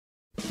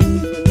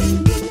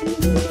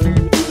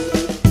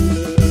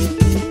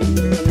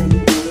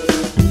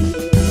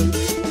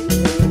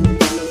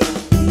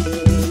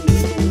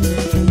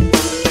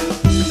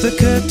The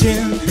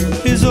curtain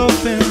is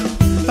open,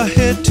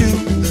 ahead to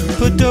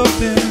put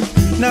open.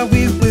 Now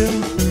we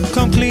will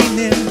come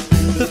cleaning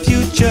the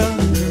future.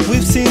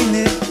 We've seen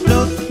it.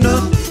 No,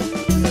 no,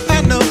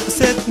 I know. I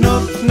said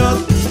no,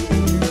 no.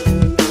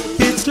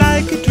 It's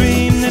like a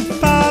dream that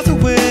falls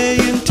away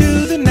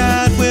into the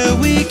night where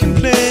we can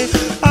play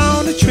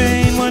on a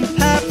train one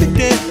happy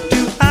day.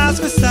 2 hours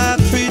beside,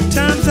 3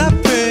 times I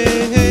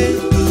pray.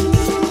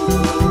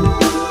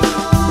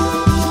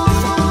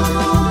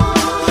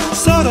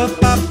 Sort of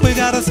pop, we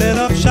gotta set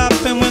up shop,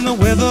 and when the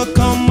weather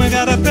come, we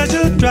got a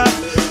pressure drop.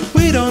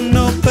 We don't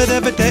know, but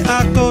every day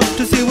I go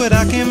to see what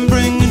I can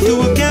bring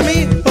into a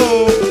cameo.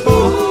 Oh,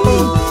 oh,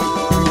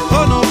 oh,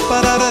 oh no,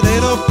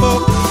 ba-da-da-da-da-bo.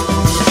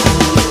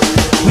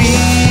 We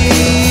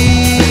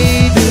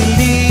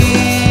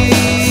believe,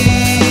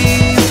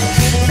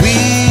 we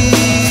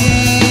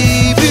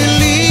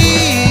believe.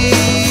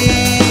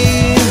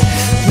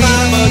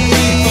 I'm a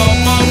tree for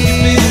monkey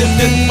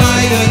business,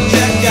 writer,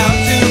 check out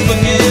to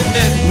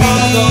forgiveness.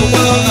 All the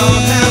world on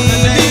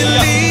happening,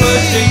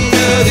 pushing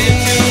good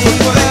into a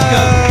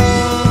quaker.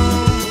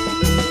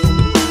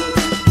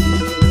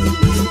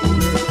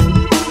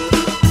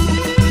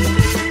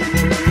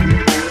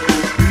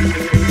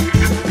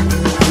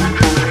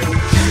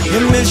 The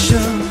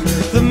mission,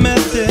 the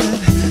method,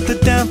 the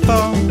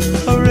downfall,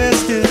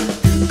 arrested.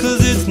 'Cause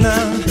it's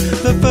not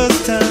the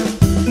first time,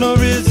 nor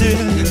is it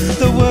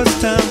the worst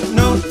time.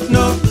 No,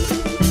 no,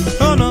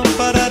 oh no,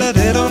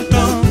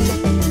 ba-da-da-da-dum-dum.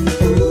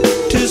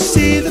 To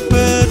see the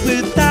bird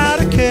without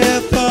a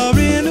care for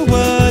in a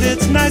word,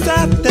 it's nice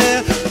out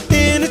there.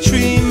 In a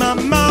tree, my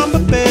mama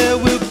bear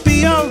will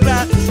be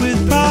alright with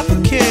proper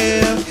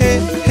care. Hey,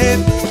 hey,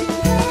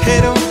 hey,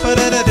 don't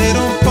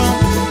ba-da-da-da-dum-bum.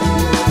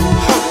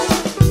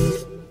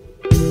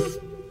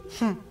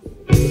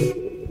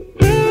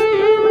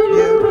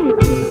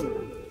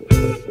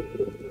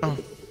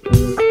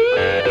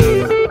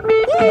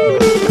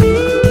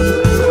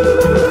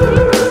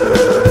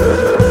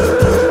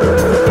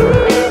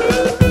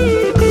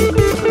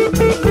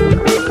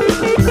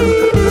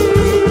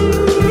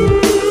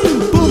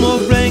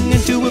 Boomerang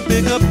into a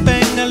bigger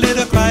bang, a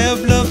little cry of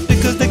love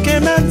because they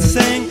cannot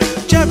sing.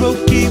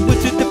 Cherokee,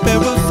 which is the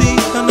Pharaoh Sea,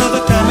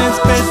 another time and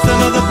space,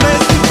 another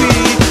place to be.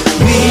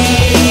 We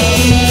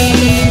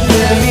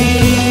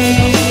believe,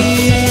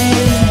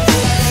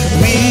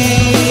 we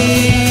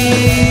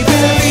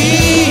believe,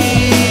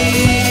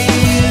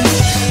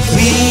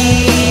 we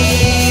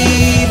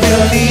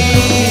believe,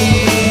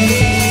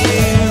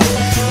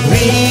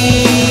 we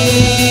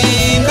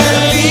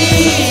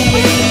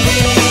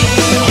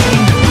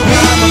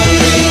I'm a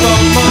tree for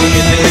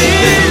monkey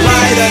business,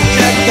 writer,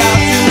 check out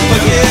to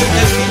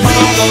forgiveness.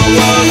 All the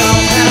world on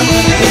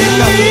happening,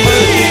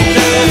 pushing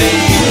good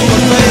into a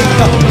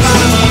quaker.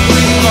 I'm a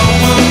tree for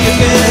monkey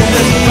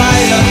business,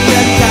 writer,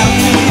 check out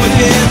to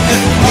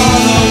forgiveness. All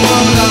the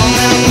world on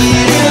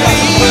happening,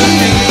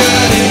 pushing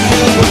good into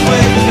a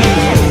quaker.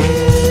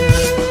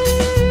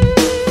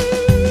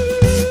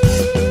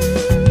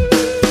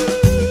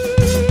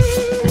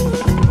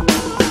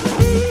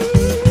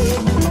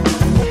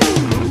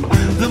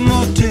 the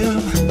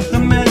motive, the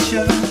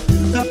measure,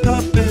 the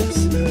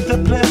purpose, the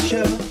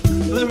pleasure,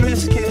 the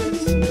risk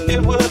is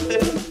it worth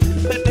it,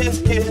 the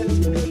disc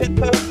is it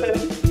perfect.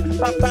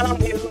 I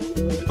found you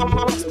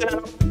amongst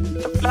them,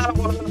 the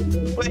flower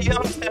with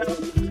young stem,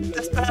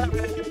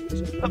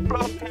 disparage, a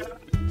broken,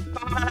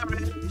 a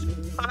marriage,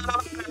 a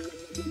lover.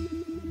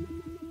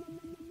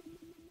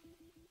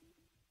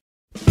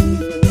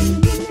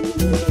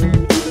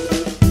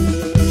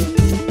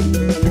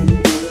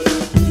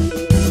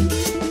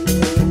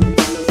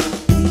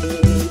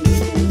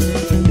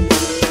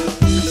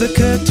 The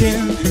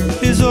curtain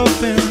is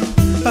open,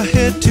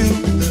 ahead to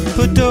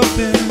put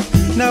open.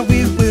 Now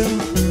we will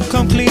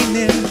come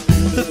cleaning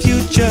the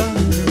future.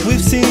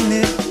 We've seen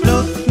it.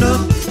 No,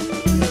 no,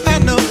 I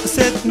know. I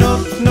said no,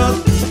 no.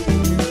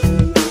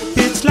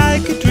 It's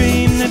like a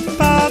dream that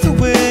falls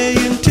away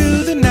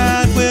into the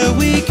night where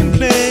we can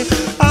play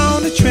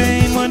on a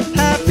train one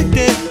happy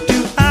day.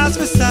 2 hours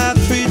beside,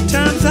 3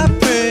 times I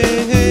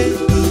pray.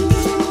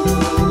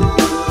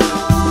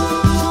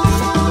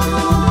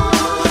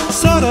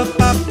 Sort of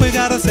pop, we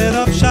gotta set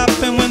up shop,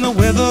 and when the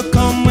weather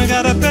come, we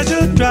got a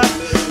pressure drop.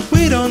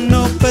 We don't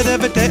know, but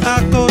every day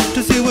I go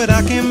to see what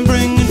I can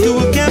bring into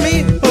a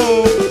cameo.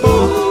 Oh,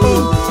 oh,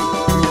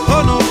 oh,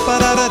 oh no,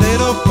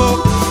 ba-da-da-da-da-bo.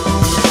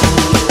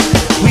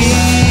 We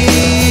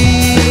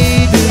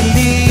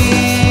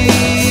believe,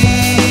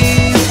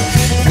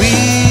 we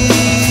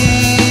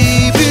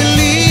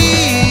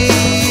believe.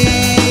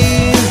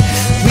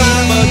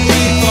 I'm a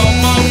tree for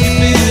monkey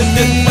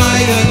business,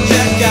 writer,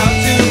 check out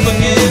to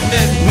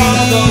forgiveness.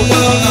 All the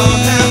world on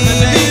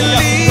happening,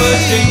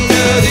 pushing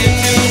good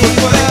into a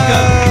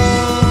quaker.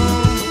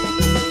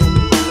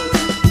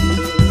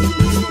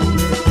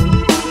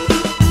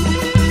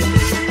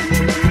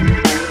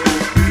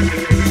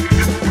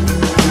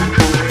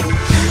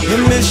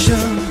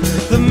 mission,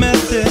 the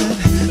method,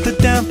 the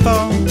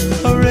downfall,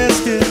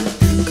 arrested.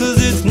 Cause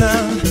it's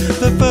not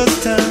the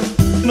first time,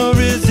 nor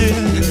is it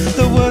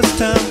the worst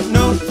time.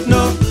 No,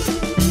 no,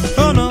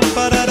 oh no,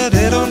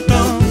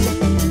 ba-da-da-da-dum-dum.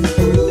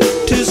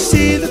 To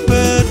see the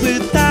bird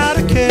without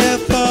a care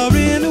for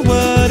in a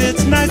word,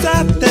 it's nice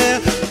out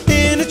there.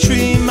 In a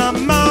tree, my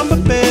mama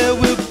bear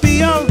will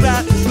be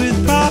alright with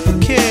proper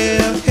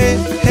care. Hey,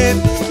 hey,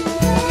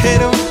 hey,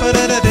 don't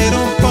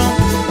ba-da-da-da-dum-bum.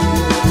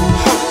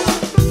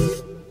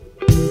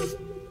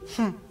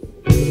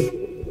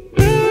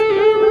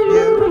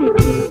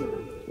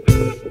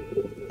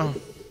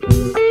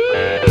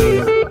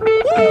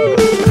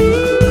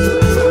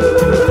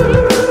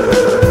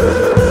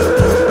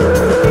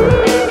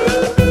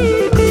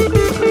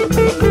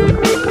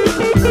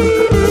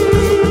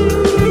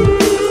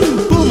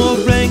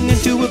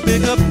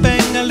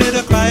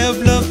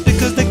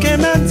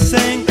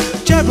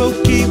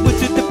 Cherokee,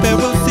 which is the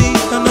Pharaoh sea.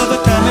 Another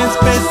time and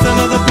space,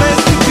 another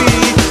place to be.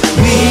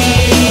 We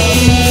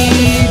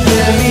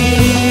believe.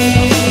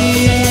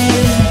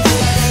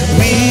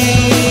 We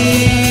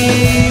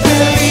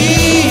believe.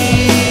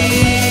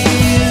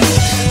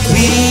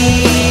 We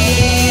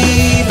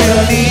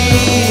believe.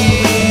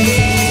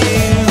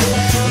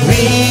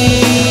 We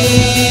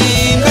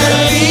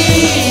believe.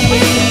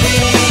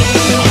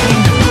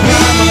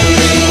 I'm a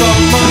dream of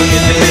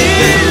monkeys,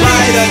 living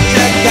right, a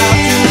check out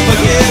to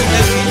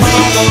forgiveness.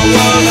 All the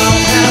world I'm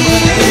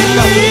having is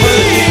a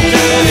pushing,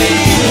 turning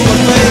you a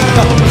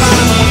faker.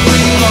 I'm a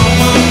dream of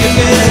monkey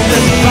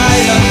business,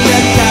 right, a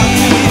check out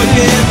to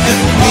forgiveness.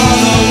 All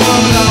the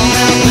world I'm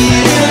having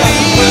is a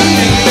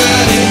pushing,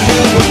 turning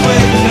you a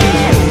faker.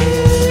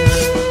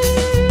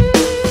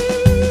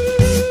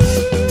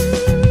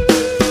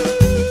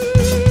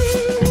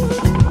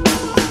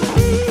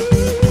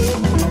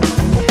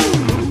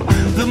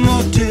 The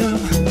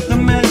motive, the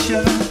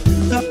measure,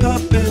 the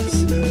purpose,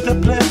 the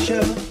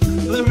pleasure.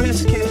 The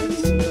risk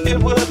is it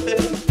worth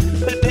it.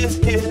 The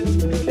disc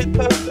is it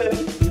perfect.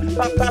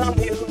 I found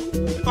you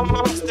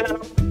amongst them.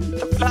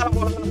 The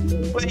flower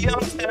with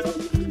young stem.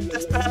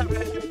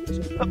 Disparage,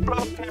 a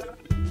broken,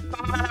 a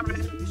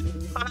marriage,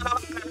 a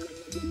love.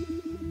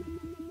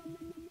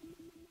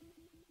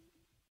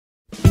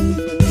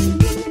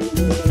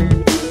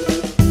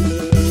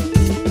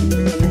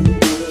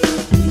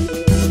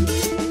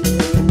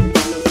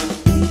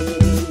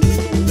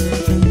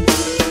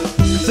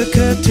 The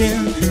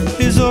curtain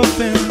is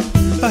open,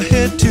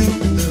 ahead to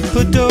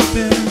put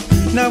open.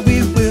 Now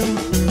we will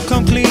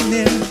come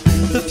cleaning.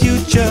 The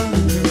future,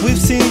 we've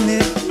seen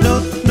it. No,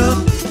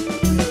 no,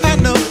 I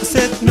know, I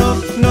said no,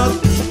 no.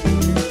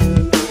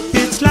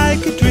 It's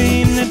like a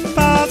dream that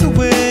falls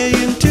away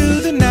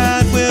into the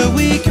night where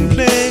we can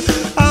play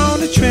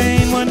on a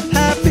train one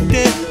happy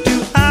day.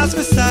 2 hours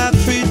beside,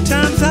 3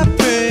 times I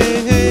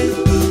pray.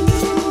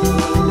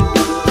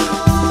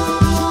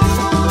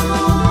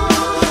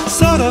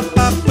 Sort of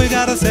pop, we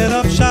gotta set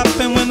up shop,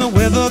 and when the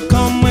weather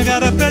come, we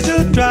got a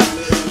pressure drop.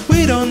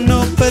 We don't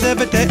know, but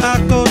every day I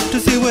go to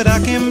see what I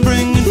can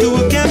bring into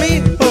a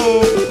cameo.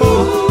 Oh,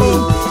 oh,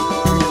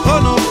 oh, oh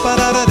no,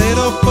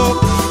 ba-da-da-da-da-da.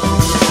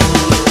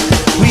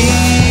 We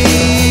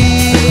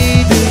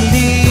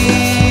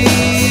believe,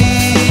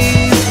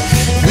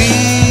 we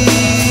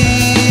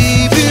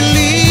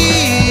believe.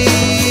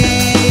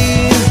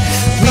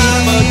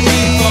 I'm a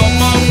dream for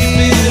monkey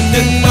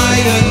business,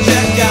 might a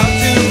check out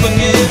to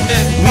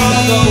forgiveness.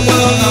 All the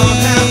world I'm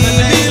having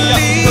is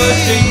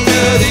pushing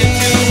good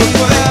into a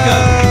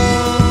quaker.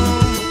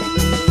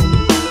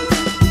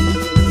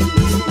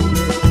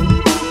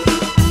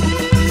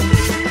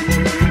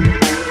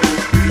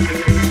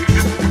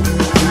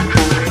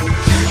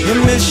 The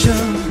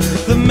mission,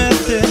 the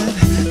method,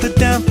 the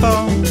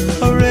downfall,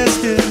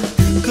 arrested.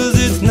 Cause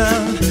it's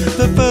not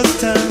the first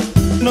time,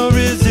 nor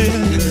is it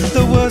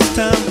the worst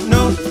time.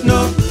 No,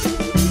 no,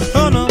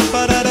 oh no,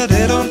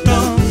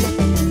 ba-da-da-da-dum-dum.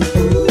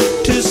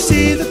 To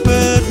see the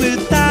bird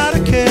without a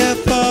care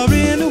for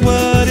in a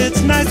word,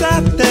 it's nice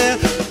out there.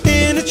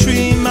 In a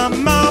tree, my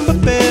mama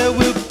bear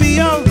will be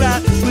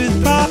alright with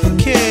proper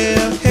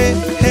care. Hey,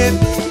 hey,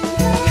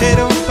 hey,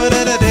 don't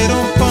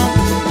ba-da-da-da-dum-bum.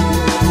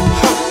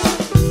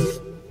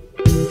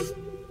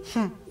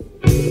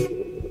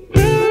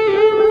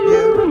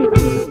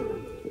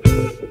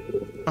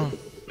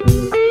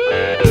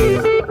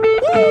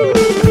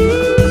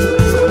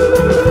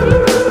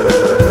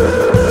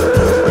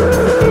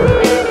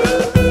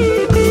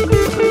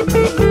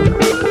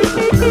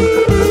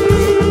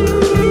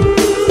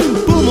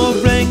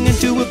 Boomerang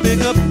into a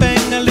bigger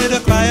bang, a little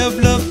cry of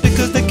love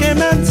because they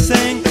came and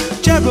sang.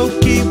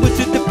 Cherokee, which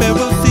is the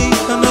Pharaoh sea.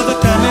 Another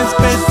time and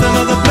space,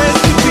 another place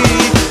to be.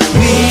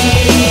 We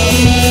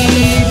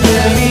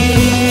believe.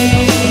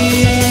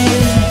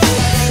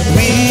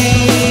 We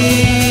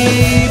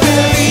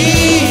believe.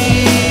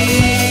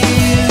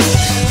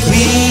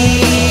 We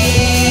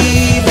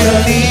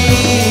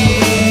believe.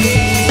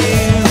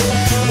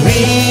 We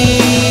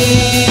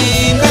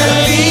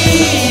believe.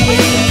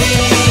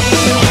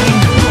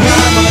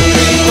 I'm a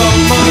dream of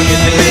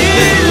monkeys,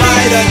 living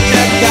right, a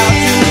check out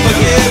to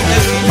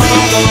forgiveness.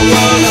 All the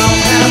world I'm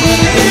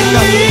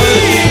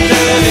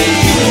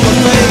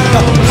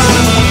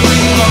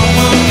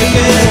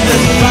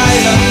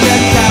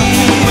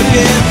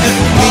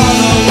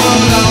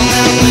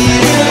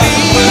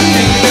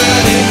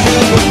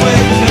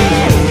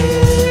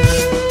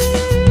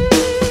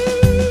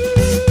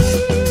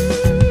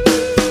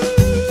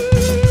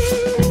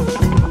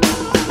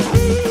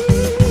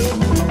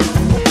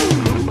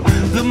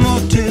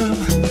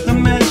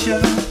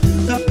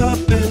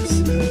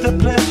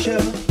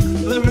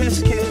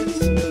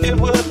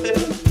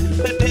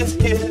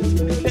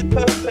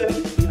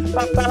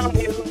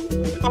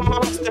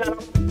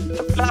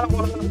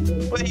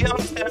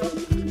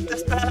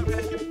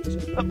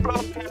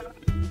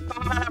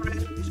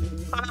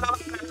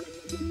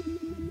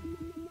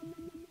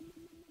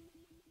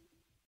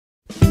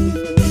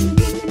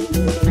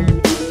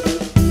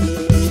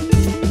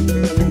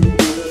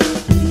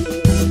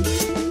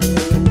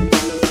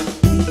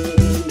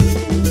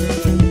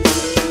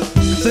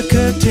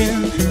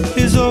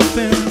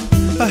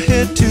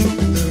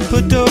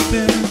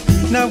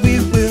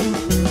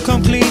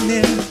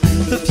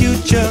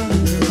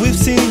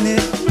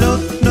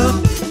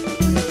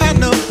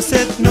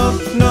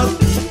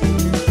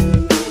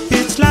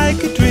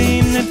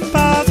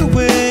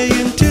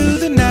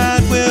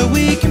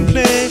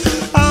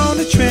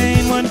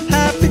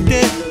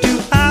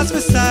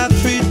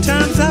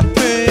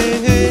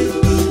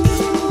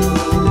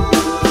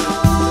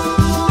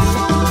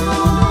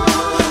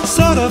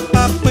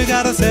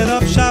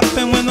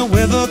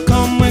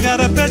we got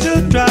a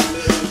pressure drop.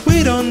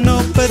 We don't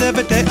know, but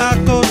every day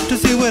I go to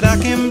see what I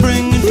can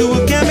bring into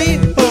a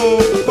cameo. Oh,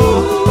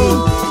 oh,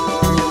 oh,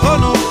 oh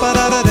no, but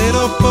I don't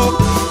know.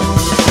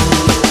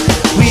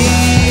 We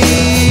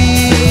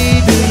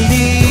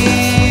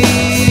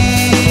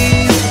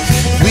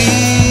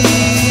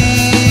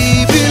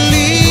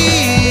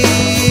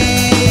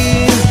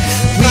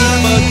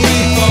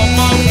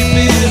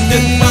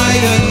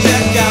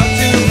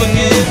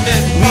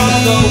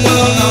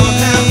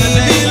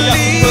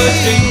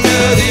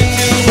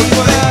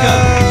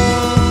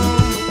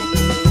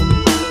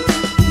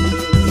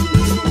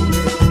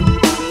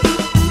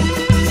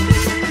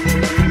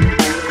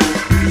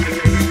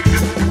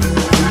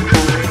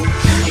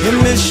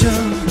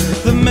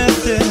the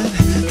method,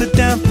 the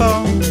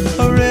downfall,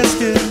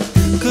 arrested.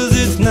 Cause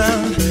it's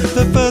not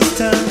the first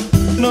time,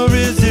 nor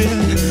is it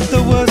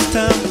the worst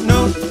time.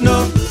 No,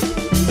 no,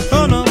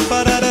 oh no,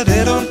 but I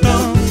don't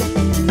know.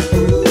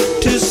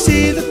 To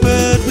see the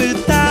bird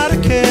without a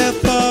care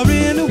for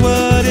in the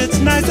world, it's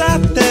nice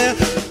out there.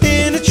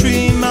 In a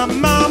tree, my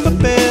mama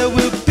bear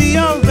will be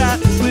alright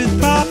with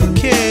proper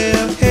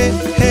care. Hey,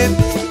 hey,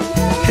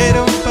 hey,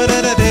 don't, but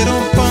they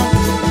don't bump.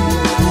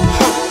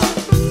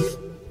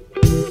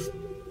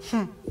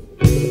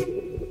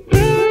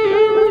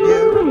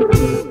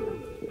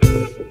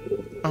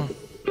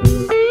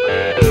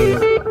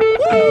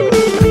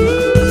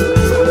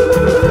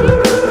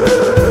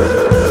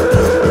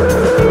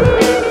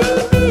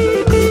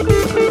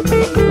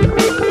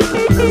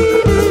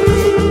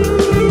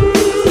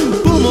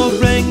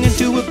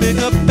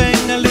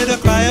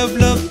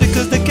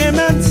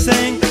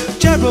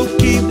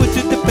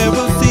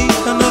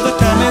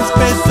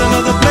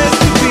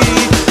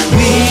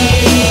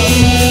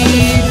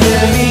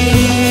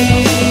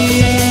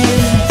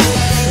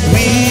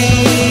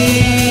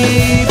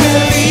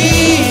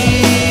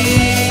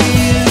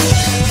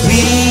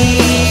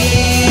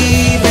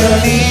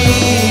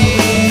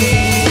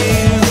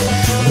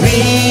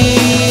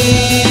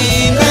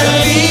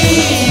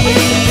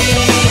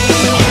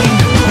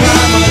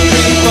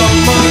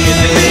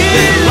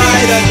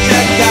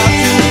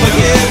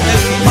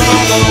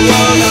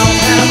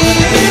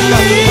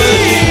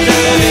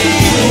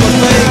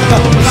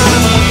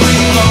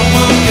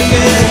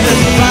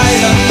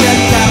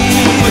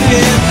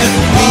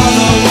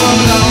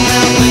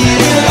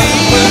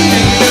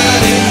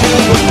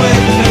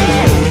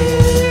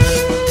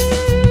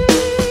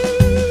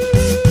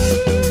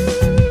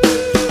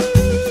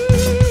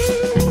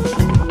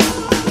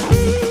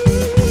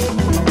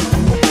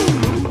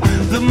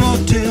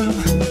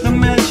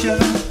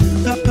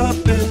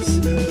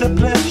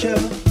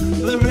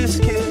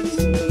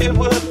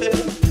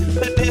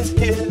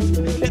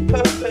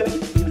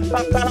 I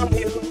found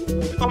you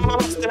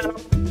amongst them,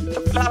 the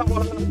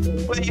flower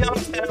with young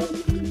stem,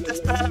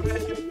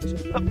 disparage,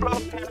 a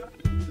broken,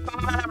 a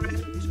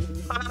marriage,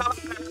 a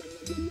loving.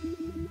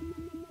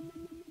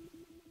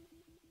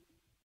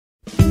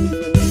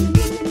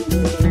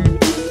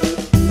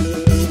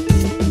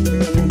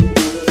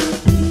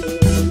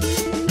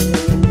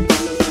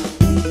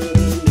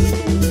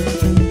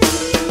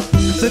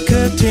 The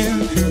curtain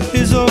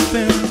is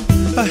open,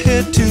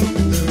 ahead to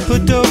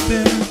put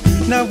open.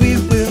 Now we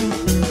will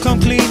come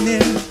cleaning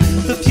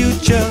the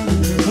future.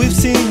 We've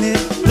seen it.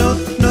 No,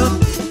 no,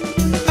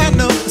 I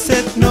know. I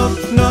said no,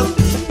 no.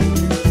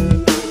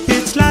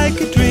 It's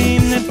like a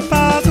dream that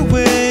falls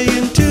away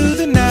into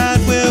the night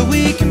where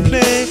we can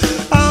play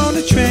on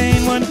a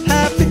train one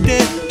happy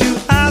day. 2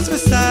 hours for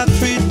side,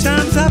 3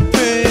 times I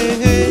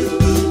pray.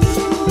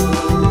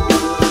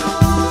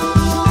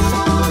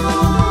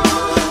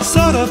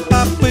 Sort of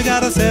pop, we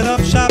gotta set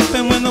up shop,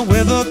 and when the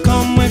weather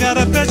come, we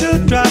gotta pressure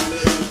drop.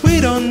 We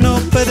don't know,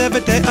 but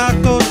every day I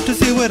go to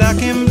see what I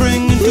can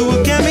bring into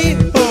a cameo.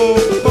 Oh,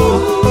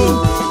 oh,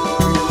 oh,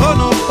 oh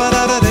no, but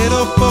I don't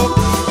know.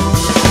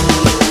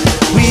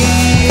 We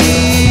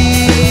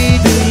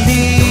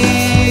believe,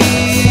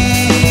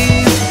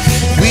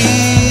 we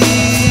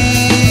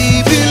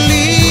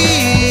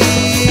believe.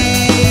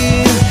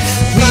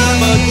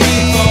 Climb a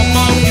tree for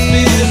monkey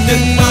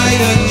business,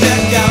 write a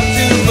check out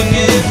to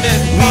forgiveness.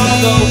 All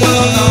the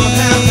world on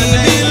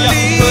happening,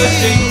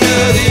 pushing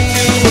good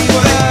into a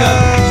breaker.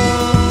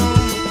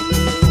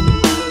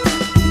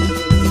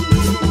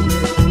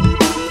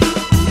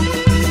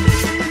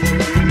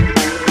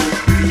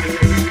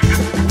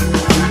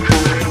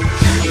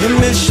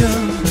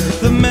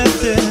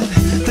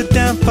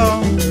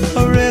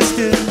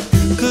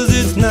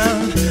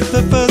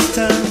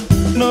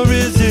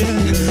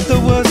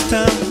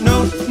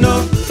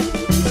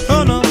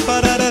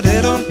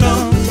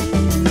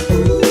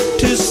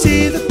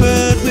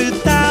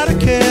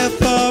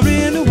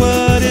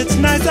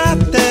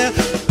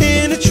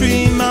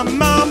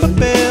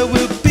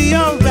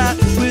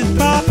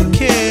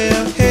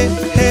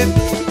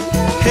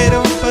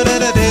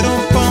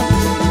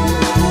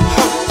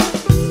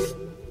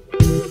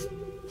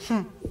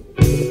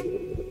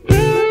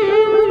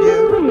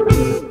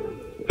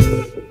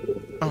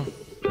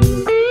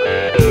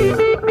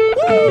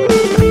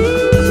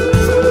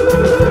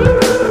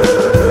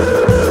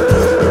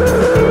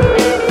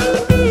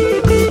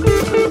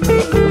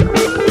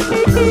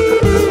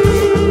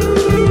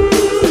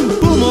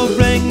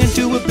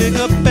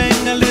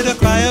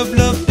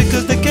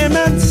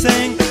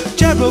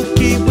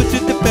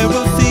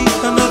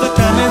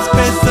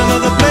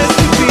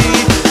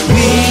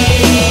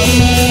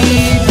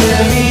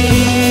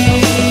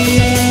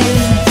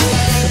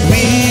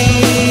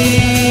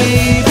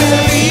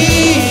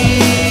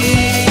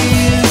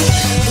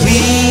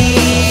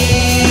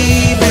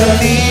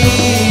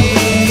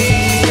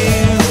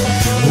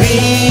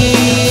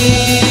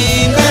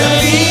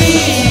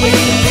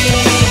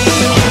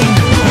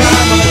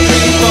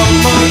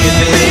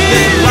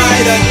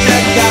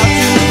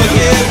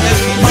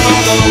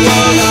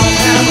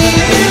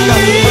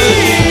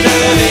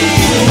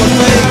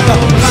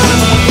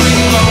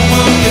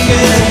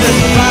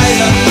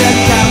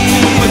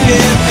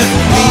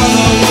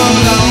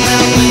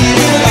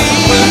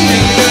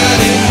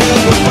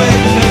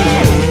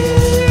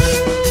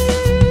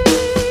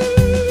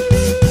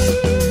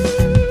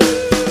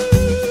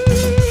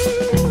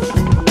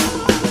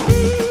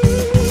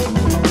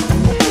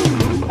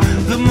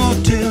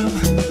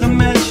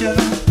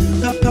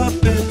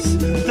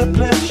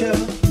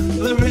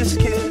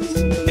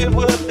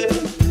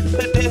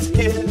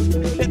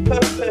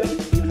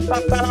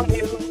 found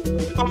you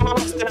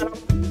amongst them,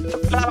 the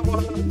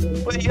flower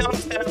with young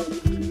stem,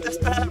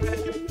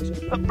 disparage,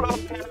 a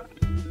broken,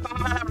 a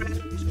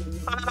marriage,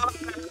 a love.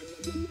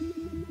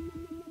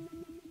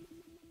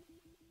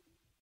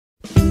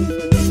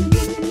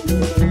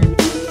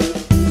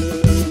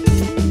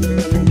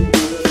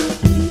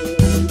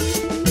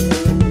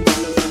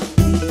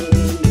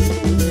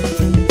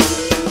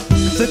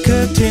 The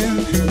curtain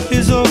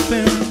is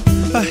open,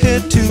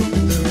 ahead to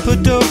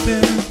put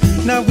open.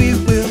 Now we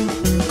will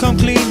come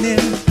cleaning.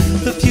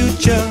 The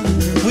future,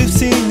 we've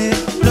seen it.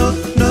 No,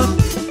 no,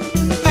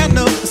 I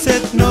know, I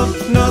said no,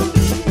 no.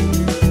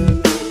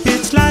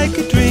 It's like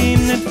a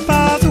dream that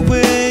falls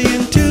away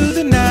into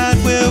the night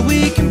where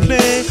we can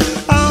play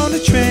on a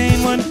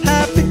train one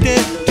happy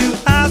day. 2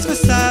 hours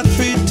beside,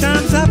 3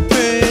 times I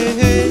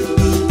pray.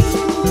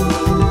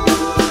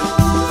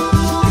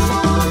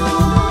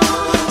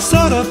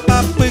 Sort of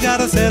pop, we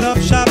gotta set up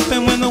shop,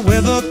 and when the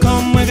weather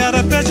come, we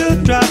gotta pressure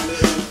drop.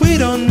 We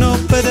don't know,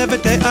 but every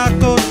day I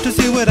go to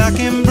see what I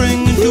can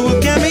bring into a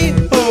cameo.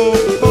 Oh,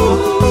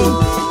 oh,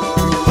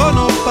 oh, oh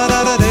no,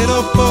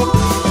 ba-da-da-da-da-bo.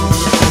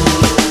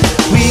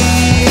 We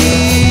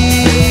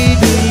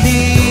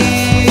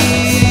believe,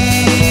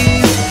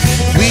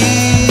 we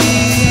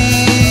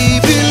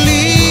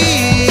believe.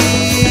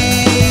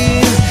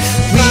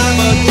 I'm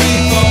a tree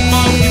for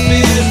monkey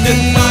business,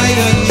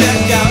 fighter,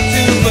 check out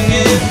to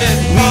forgiveness.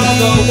 All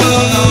the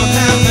world on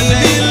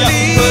happening,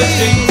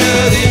 pushing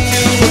good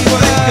into a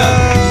quicker.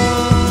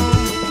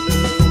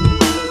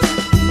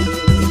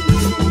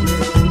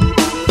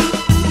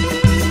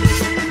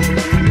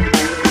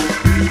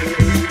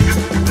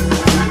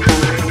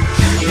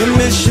 The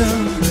mission,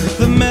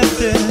 the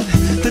method,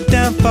 the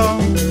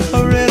downfall,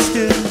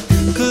 arrested.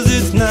 'Cause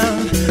it's not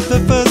the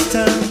first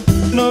time,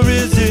 nor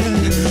is it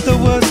the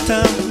worst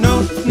time. No,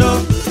 no,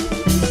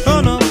 oh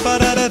no,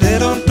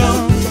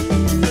 ba-da-da-da-dum-dum.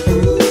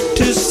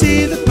 To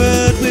see the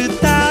bird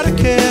without a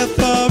care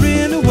for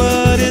in a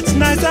word, it's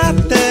nice out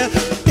there.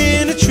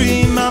 In a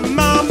tree, my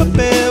mama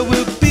bear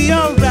will be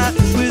alright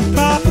with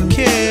proper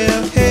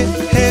care. Hey,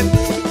 hey,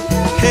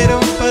 hey,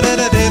 don't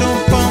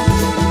ba-da-da-da-dum-bum.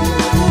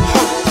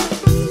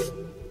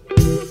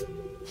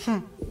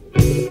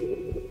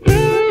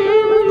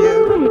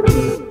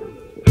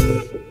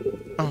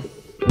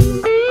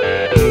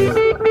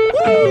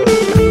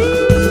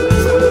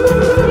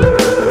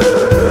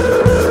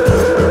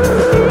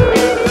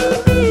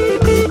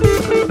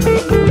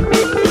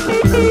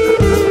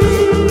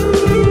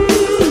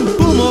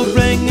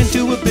 Boomerang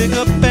into a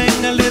bigger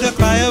bang, a little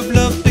cry of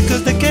love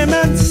because they came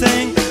and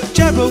sang.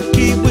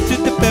 Cherokee with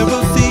the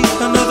Pharaoh sea,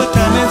 another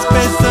time and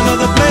space,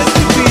 another place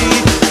to be.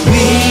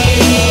 We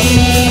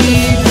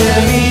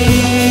believe,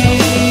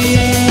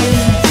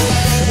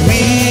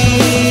 we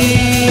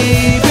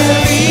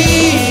believe,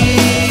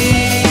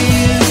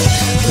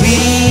 we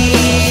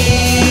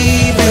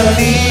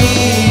believe,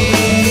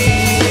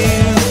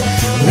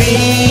 we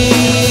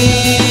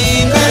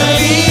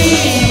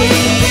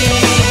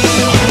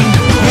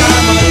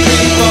I'm a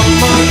tree for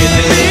monkey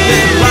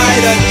business,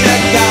 fighter,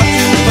 check out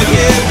to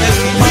forgiveness.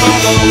 All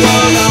the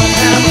world on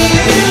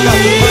happening,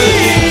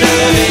 pushing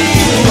good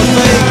into a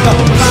quicker.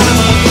 I'm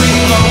a tree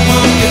for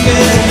monkey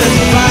business,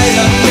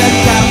 fighter, check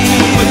out to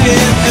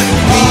forgiveness.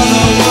 All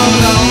the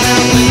world on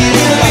happening,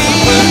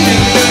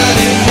 pushing good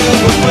into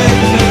a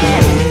quicker.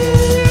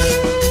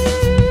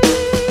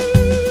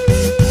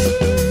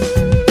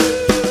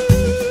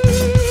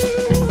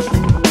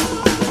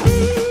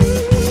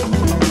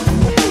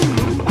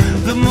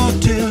 the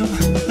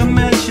motive, the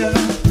measure,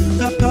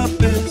 the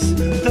purpose,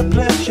 the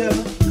pleasure,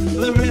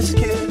 the risk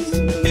is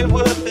it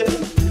worth it,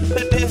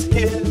 the disc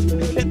is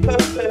it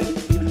perfect.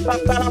 I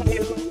found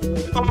you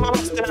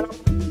amongst them,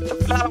 the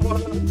flower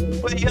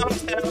with young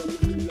stem,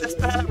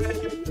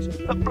 disparage,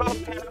 a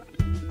broken,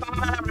 a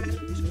marriage,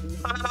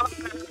 a love.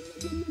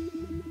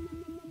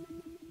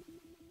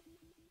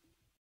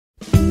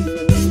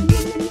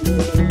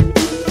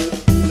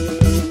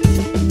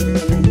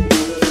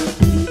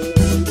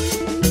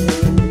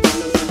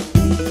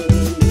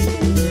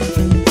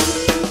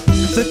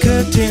 The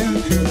curtain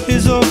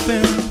is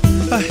open,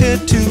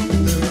 ahead to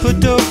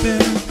put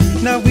open.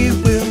 Now we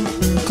will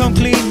come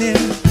cleaning.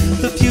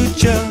 The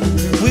future,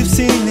 we've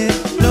seen it.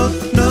 No,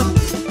 no,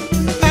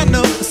 I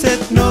know, I said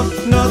no,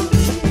 no.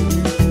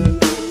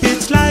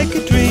 It's like a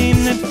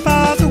dream that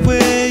falls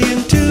away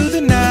into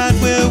the night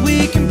where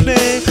we can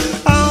play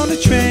on a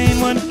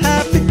train one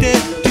happy day.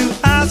 2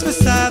 hours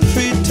beside,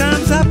 3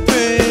 times I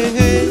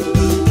pray.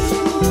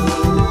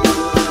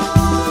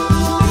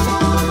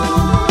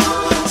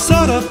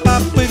 Sort of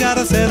pop, we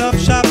gotta set up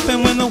shop,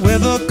 and when the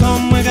weather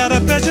come, we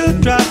gotta pressure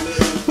drop.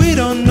 We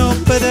don't know,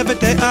 but every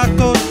day I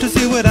go to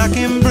see what I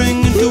can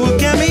bring into a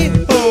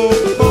cameo. Oh,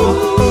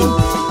 oh,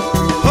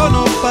 oh, oh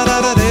no,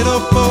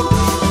 ba-da-da-da-da-bo.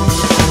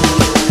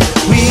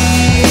 We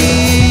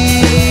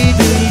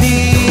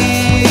believe,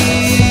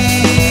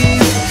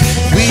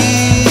 we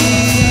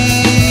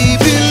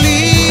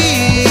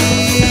believe.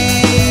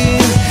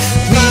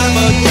 I'm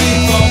a tree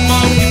for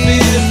monkey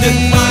business,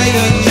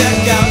 fighter, check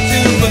out to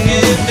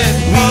forgiveness.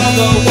 All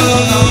the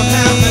world on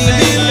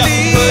happening,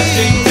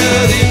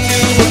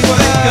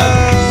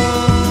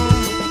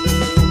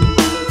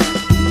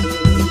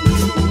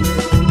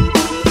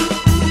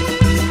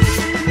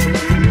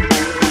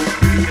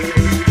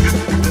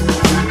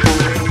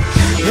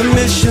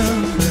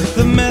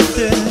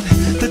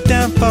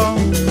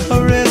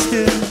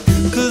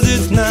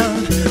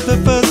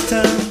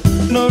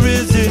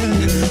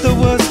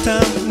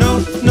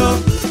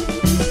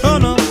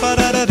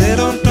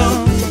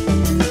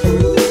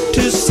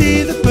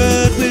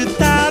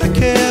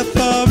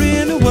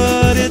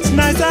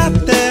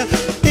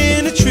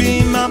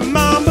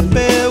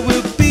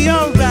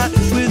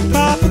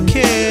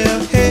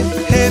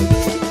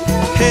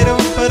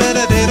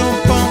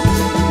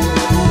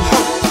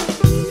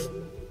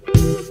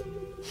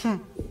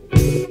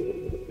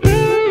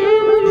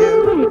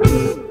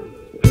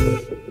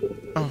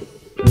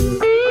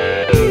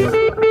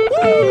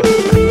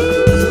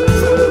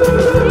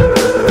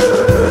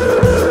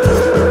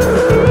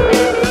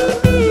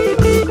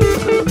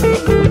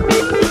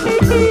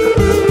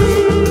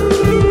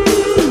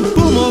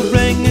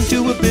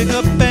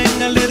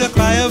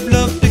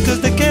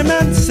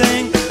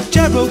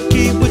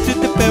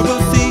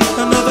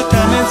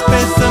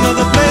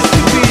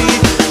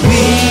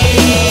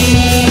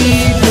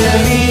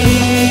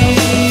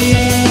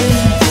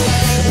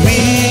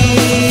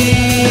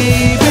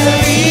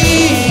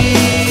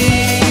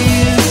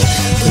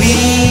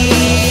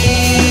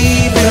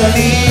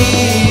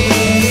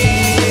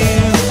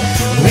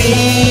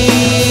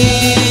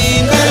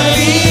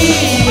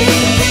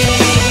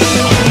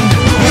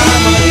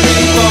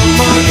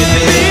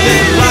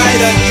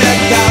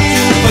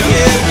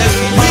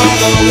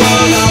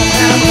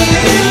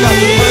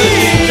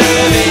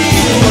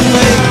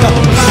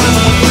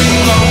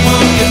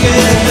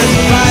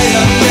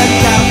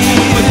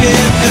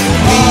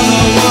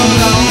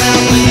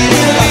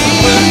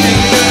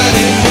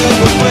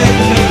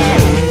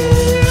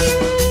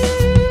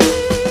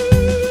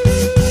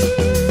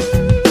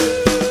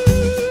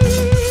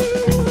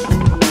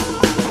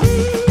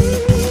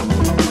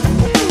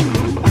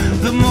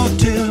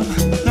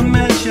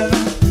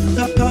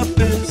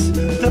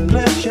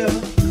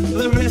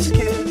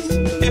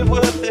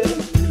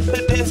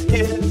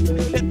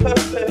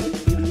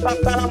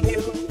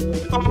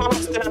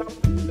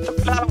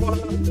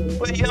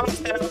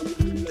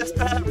 this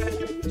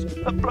marriage,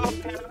 a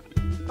broken,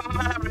 a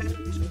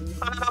marriage,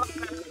 a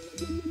loving.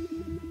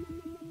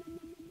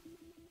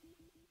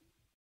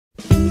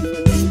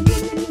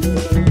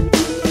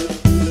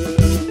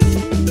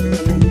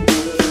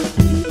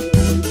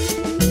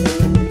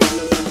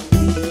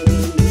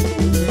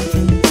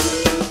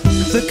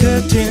 The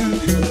curtain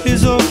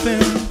is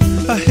open,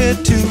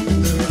 ahead to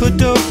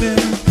put open.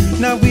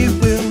 Now we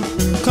will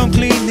come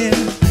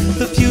cleaning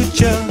the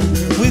future.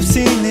 We've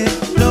seen it.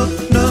 No,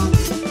 no,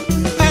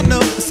 I know.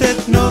 I said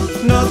no,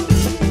 no.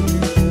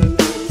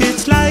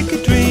 It's like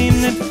a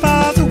dream that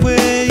falls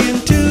away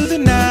into the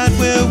night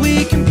where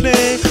we can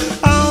play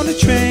on a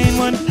train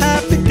one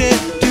happy day.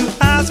 2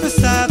 hours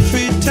beside,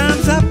 3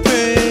 times I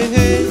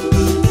pray.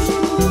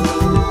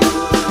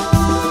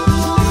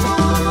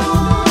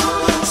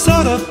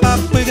 Sort of pop,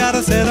 we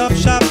gotta set up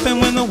shop, and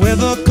when the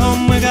weather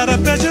come, we got a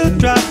pressure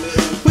drop.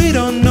 We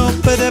don't know,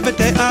 but every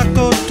day I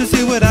go to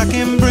see what I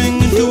can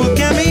bring into a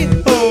cameo.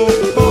 Oh,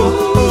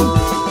 oh, oh,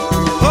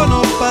 oh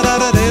no, but I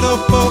don't know.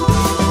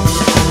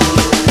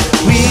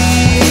 We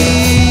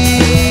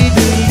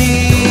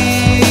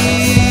believe,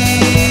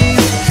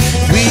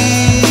 we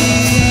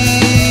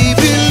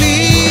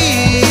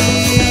believe.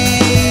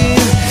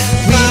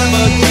 I'm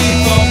a tree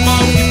for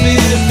monkey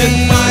business,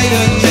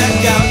 writer, check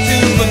out to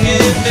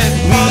forgiveness.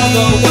 All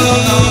the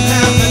world on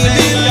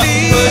happening,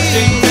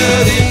 pushing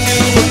good into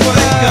a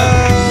quaker.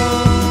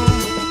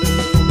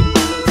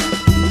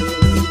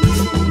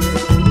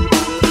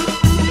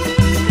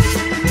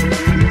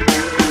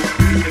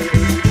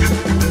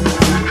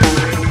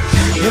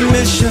 The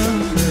mission,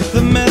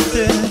 the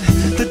method,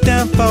 the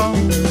downfall,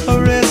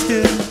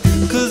 arrested.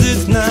 'Cause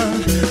it's not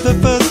the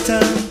first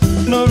time,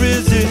 nor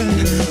is it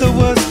the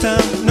worst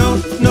time. No,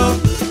 no,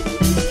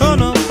 oh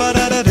no, but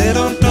I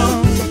don't know.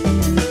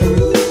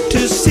 To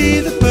see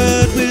the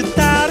bird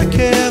without a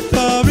care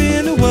for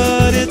in the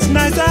world, it's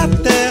nice out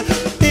there.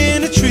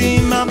 In a tree,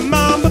 my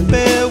mama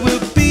bear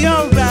will be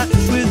alright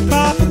with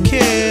proper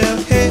care.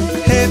 Hey,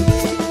 hey,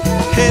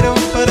 hey,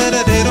 don't, but I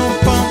don't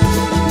fall.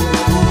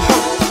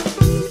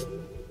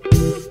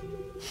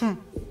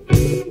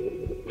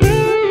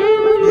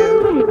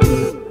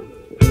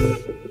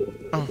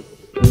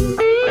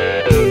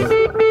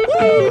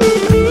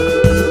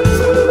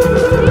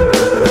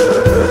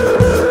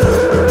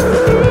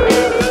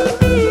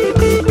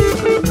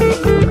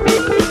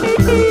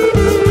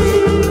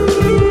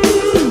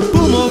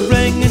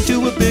 Boomerang into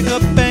a bigger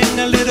bang,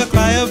 a little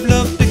cry of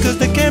love because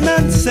they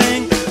cannot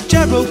sing.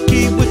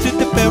 Cherokee, what did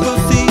the Pharaoh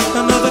see?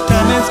 Another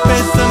time and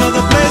space,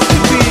 another place to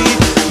be.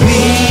 We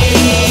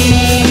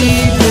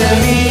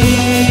believe,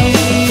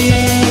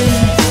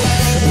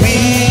 we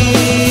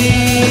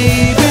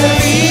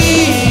believe,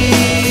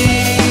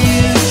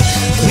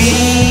 we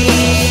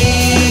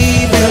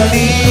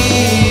believe,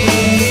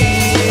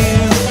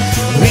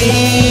 we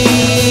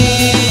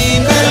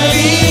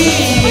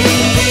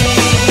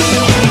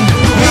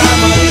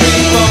I'm a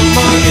tree for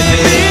monkey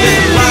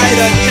business,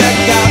 writer, check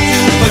out to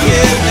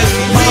forgiveness.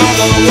 All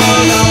the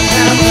world on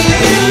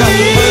happening,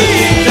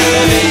 pushing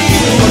good into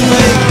a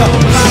quaker.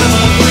 I'm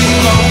a tree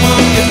for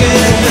monkey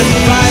business,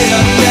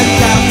 writer, check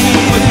out to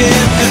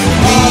forgiveness.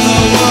 All the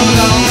world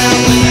on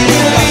happening,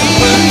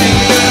 pushing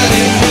good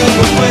into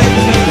a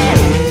quaker.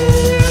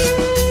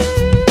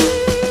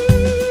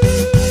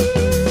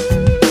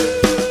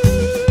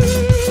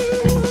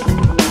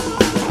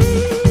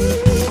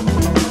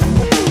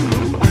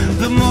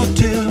 the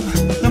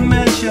motive, the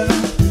measure,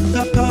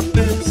 the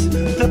purpose,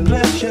 the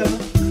pleasure,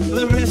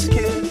 the risk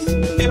is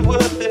it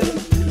worth it,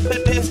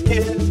 the disc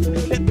is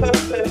it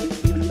perfect.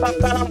 I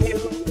found you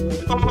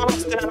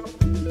amongst them,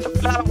 the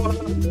flower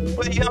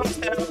with young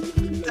stem,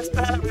 this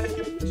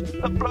marriage,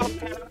 a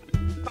broken,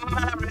 a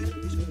marriage,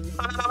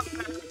 a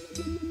loving.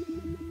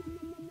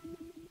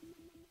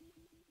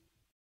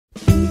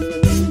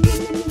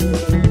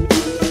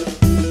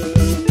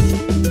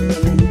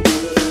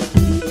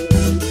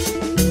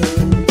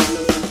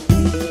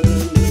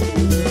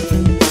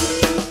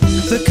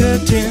 The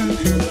curtain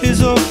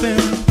is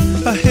open,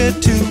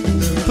 ahead to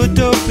put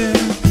open.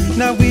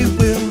 Now we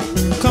will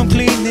come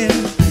cleaning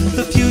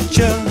the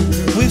future.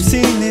 We've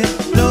seen it.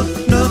 No,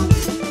 no,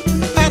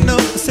 I know.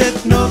 I said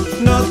no,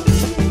 no.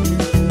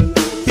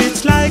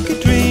 It's like a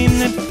dream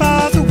that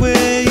falls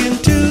away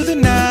into the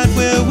night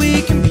where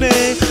we can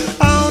play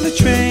on a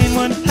train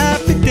one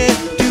happy day.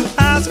 2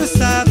 hours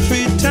beside,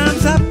 3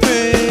 times I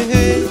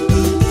pray.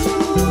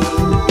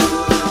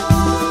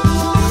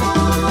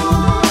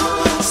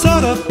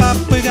 Sort of pop,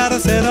 we gotta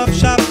set up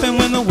shop, and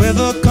when the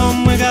weather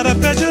come, we got a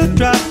pressure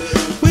drop.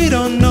 We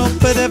don't know,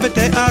 but every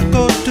day I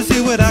go to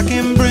see what I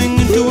can bring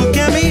into a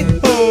cameo.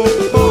 Oh,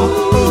 oh,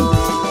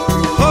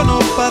 oh, oh no,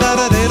 but I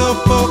don't know.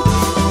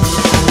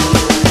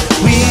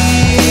 We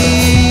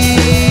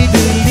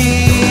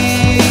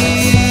believe,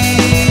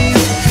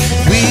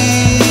 we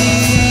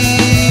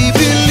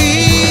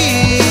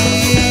believe.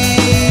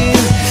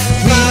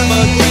 I'm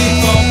a tree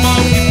for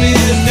monkey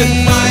business,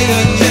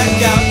 writer, check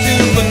out to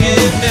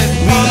forgiveness.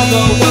 All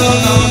the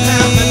world on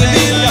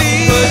happening,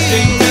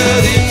 pushing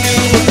good into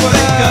a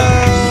quaker.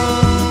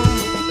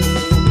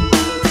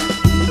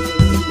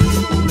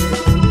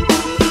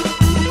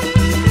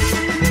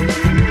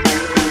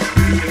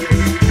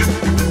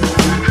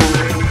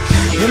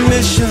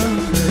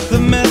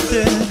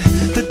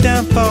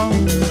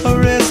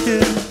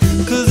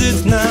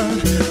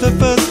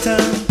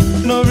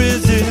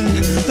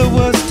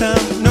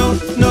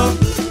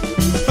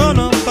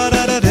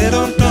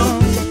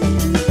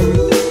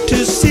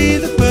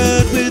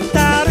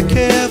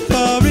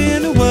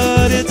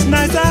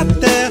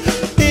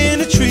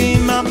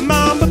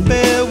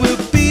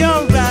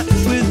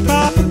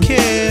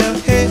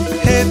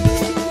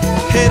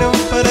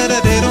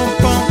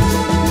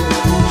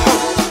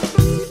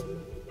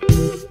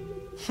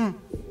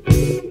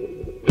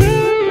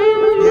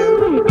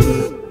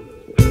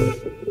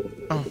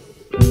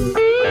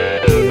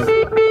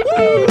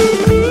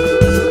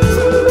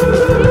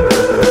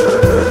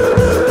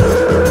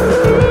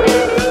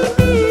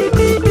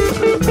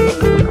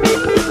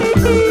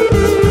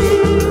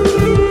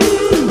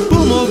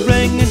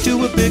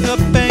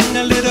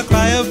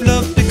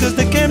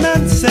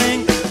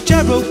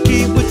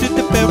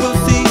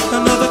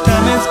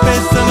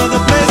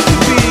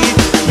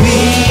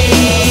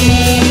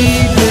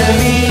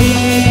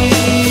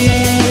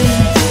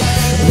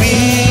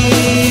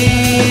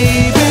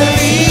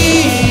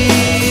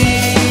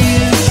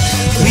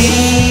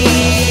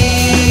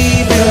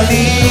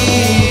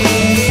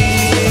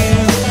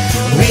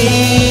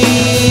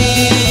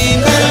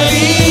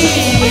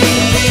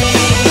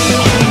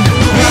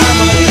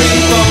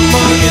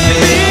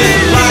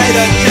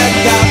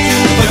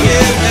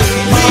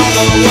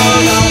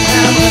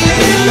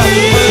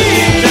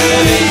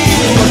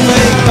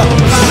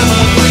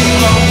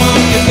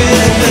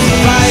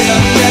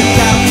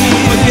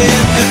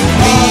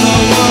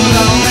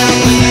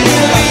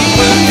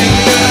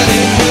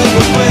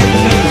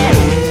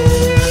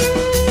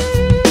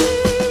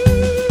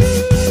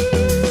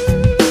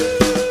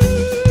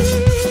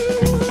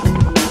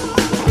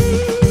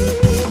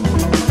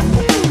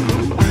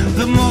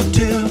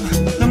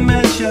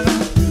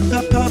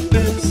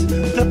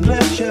 the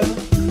pleasure,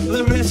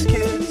 the risk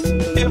is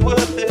it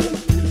worth it.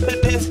 The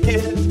disc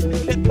is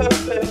it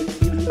perfect.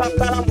 I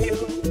found you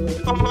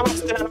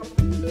amongst them.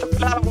 The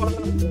flower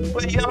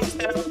with young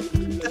stem.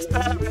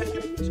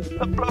 Disparate,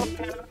 a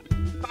broken,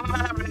 a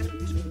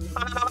marriage, a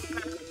love.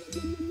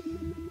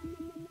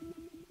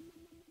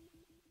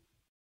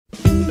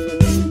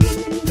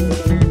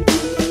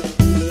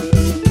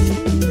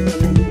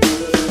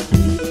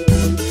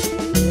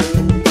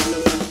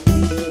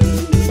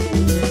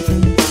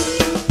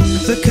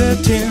 The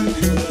curtain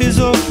is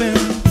open,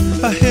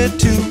 ahead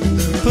to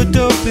put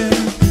open.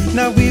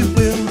 Now we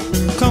will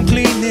come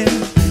cleaning.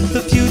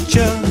 The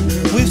future,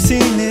 we've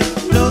seen it.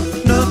 No,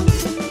 no,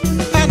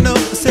 I know,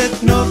 I said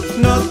no,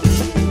 no.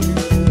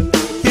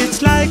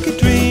 It's like a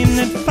dream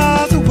that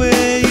falls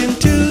away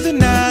into the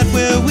night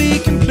where we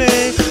can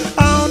play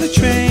on a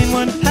train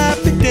one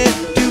happy day.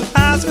 2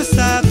 hours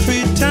beside,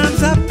 3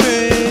 times I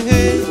pray.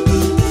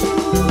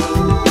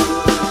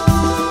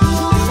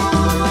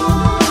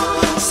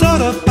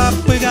 Sort of pop,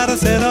 we gotta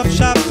set up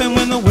shop, and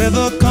when the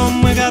weather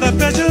come, we got a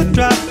pressure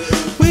drop.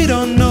 We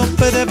don't know,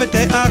 but every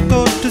day I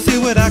go to see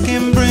what I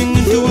can bring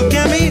into a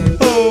cameo.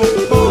 Oh,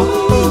 oh,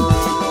 oh,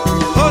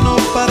 oh no,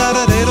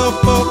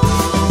 ba-da-da-da-da-po.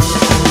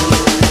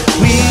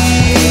 We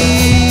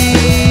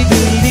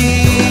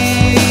believe,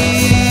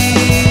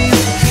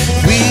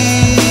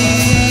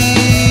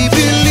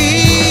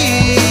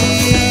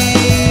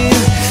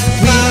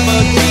 I'm a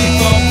dream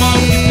for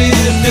monkey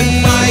business.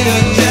 Writer,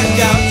 check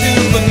out to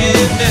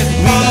forgiveness.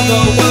 All the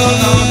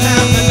world on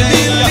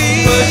happening,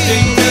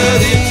 pushing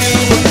good into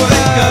a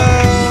breaker.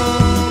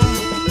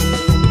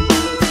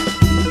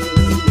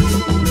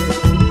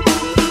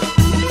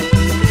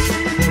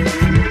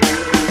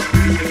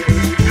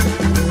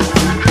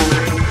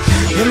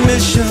 the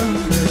mission,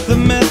 the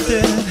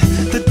method,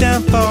 the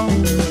downfall,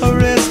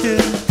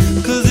 arrested.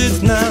 'Cause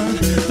it's not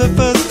the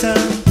first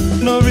time,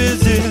 nor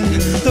is it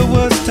the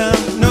worst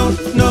time. No,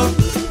 no,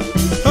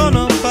 oh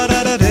no,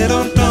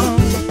 ba-da-da-da-dum-dum.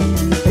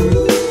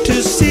 To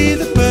see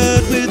the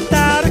bird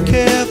without a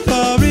care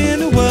for in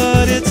the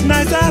world, it's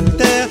nice out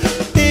there.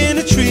 In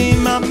a tree,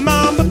 my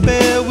mama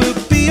bear will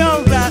be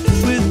alright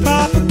with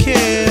proper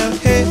care.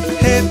 Hey,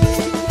 hey,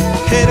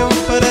 hey, don't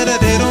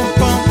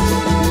ba-da-da-da-dum-bum.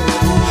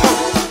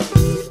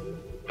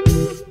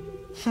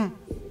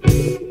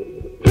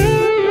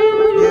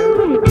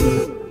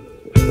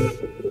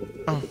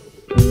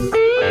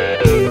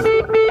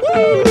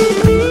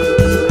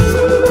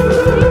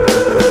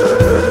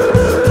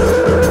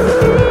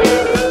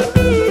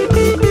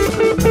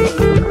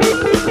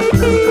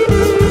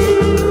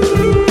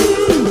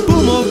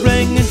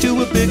 Boomerang into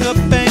a bigger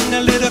bang,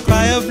 a little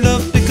cry of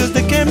love because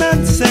they came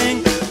and sang.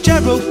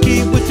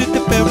 Cherokee, which is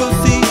the Pharaoh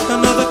Sea,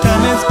 another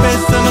time and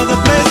space, another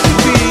place to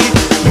be.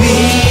 We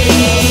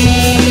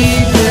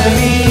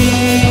believe,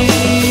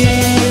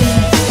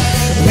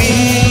 we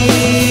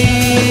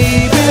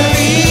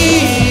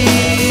believe,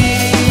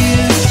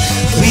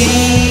 we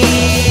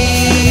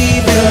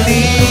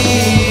believe,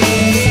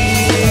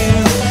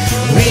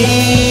 we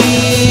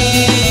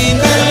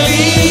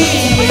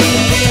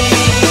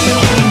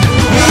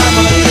I'm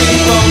a dream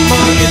for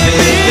monkey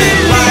business.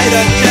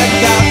 Writer, check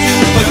out to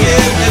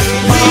forgiveness.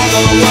 All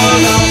the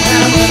world on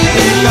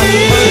happening,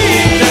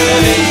 pushing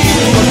good into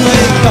a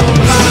breaker.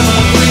 I'm a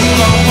dream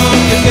for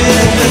monkey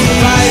business.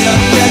 Writer,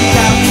 check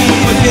out to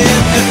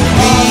forgiveness.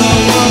 All the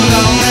world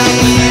on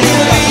happening,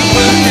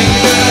 pushing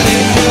good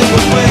into a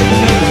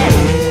breaker.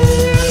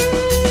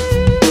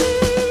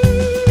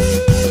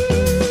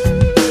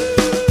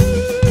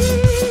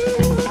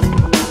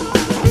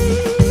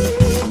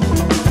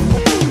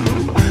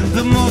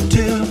 the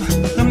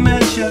motive, the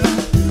measure,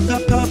 the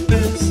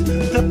purpose,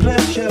 the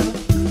pleasure,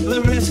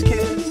 the risk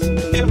is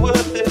it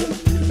worth it.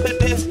 The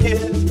disc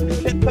is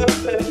it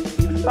perfect.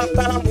 I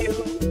found you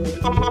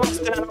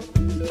amongst them.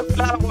 The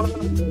flower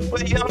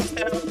with young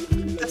stem.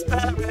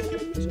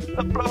 Disparate,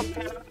 a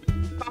broken,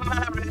 a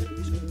marriage,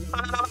 a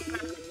love.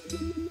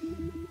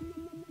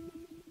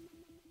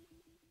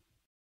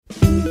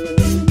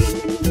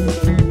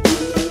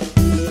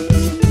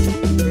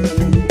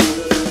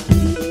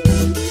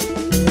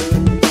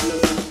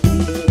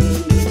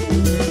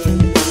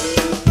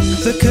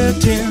 The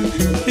curtain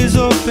is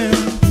open,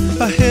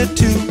 ahead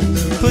to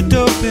put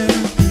open.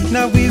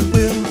 Now we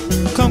will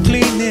come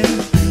cleaning.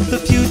 The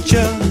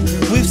future,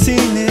 we've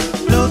seen it.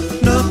 No,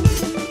 no,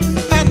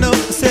 I know,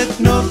 I said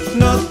no,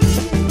 no.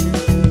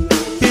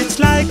 It's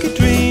like a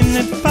dream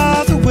that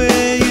falls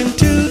away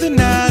into the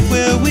night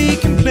where we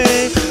can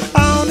play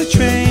on a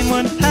train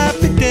one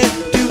happy day.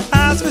 2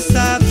 hours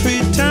beside,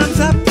 3 times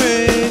I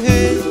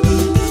pray.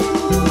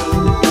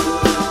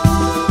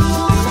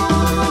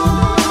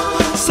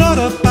 Sort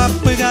of pop,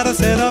 we gotta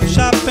set up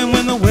shop, and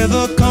when the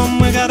weather come,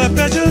 we got a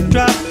pressure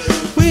drop.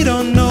 We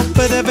don't know,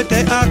 but every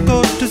day I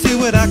go to see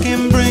what I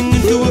can bring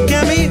into a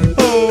cameo.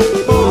 Oh,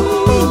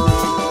 oh,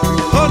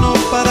 oh, oh no,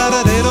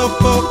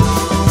 ba-da-da-da-da-po.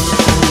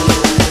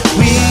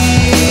 We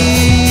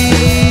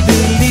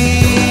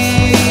believe,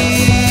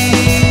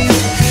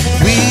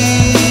 we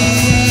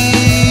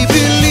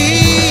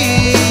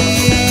believe,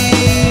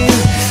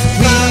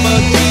 I'm a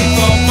dream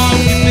for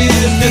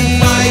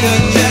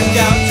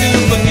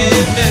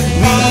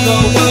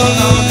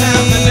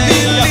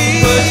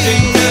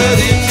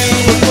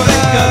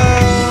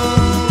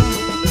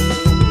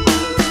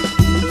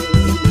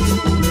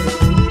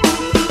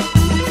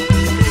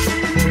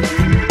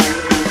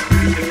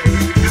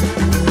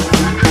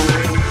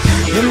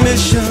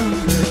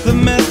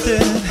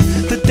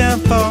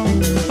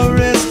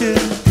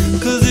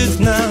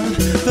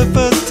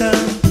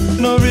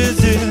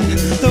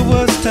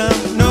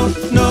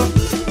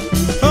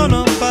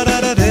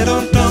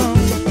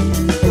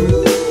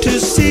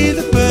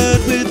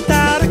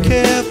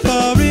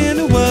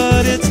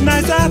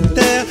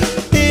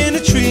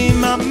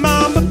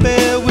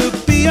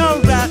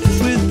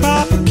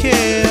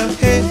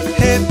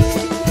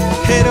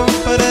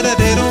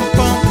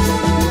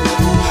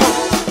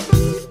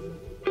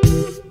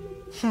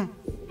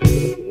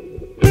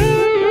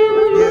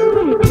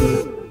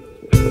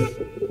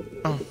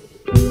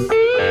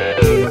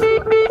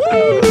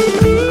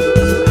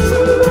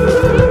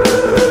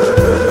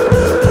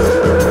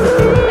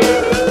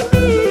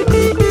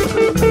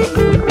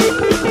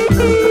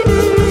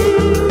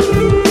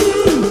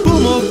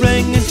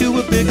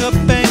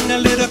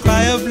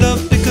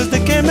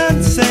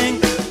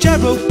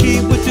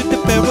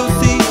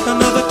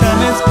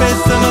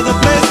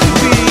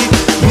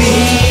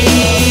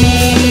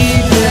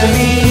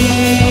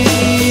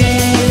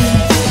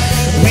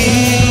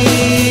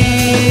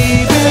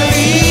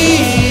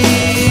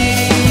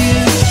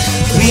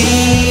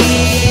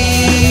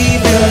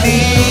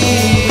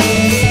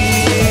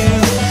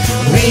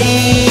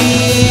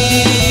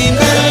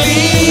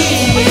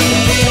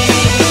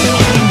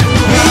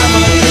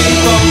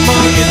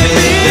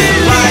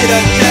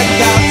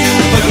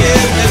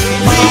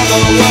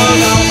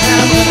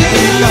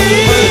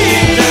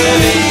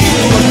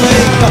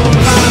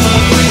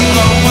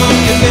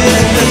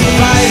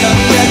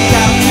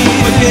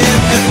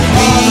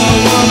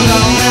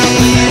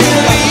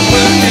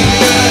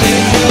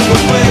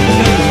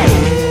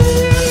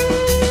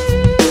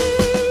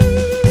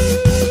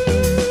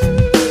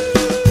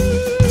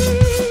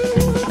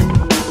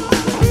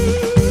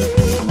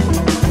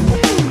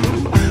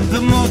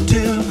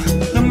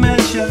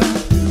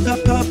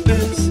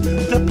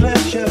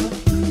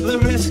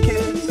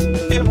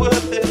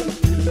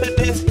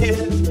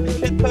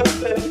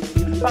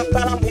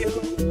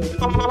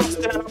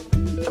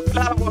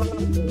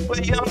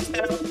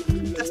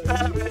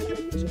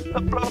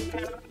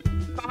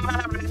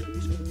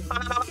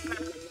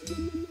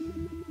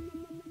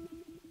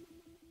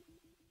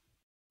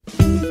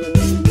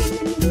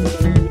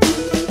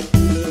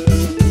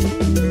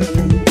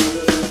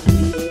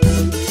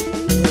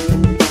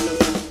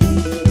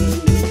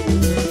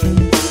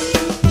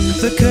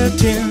The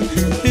curtain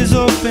is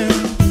open,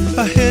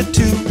 ahead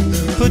to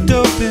put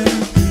open.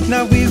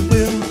 Now we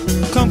will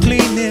come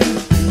cleaning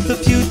the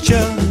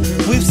future.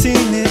 We've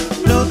seen it.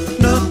 No,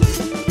 no,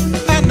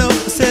 I know.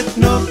 I said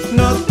no,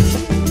 no.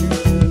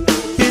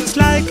 It's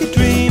like a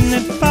dream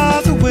that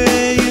falls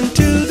away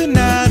into the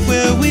night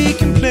where we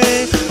can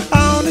play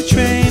on a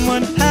train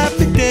one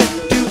happy day.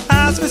 2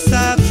 hours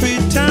beside, 3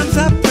 times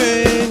I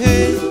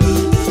pray.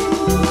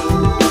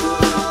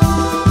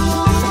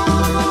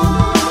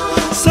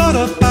 Sort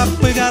of pop,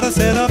 we gotta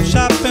set up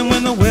shop, and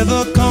when the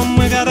weather come,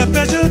 we got a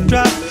pressure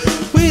drop.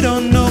 We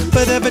don't know,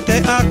 but every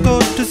day I go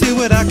to see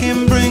what I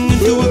can bring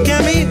into a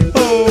cameo.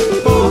 Oh,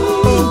 oh,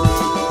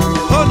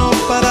 oh, oh no,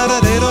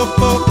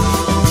 ba-da-da-da-da-bo.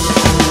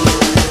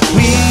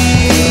 We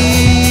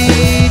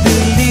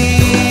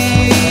believe,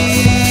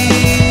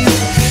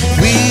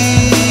 we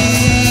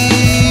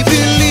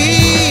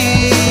believe.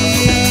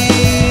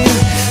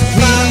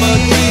 I'm a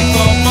dream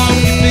for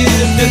monkey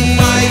business,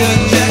 writer,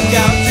 check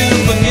out to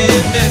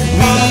forgiveness.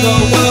 All the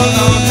world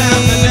on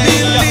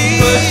happening,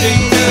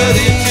 pushing good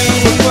into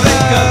a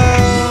breaker.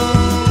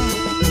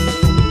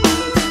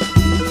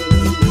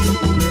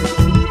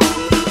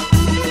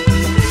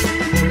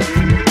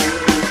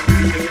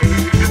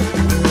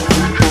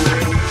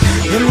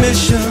 The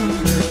mission,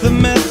 the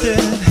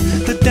method,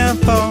 the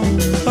downfall,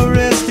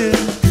 arrested.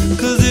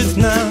 'Cause it's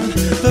not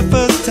the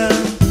first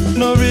time,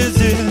 nor is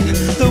it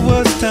the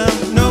worst time.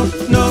 No,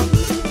 no,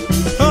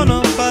 oh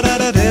no,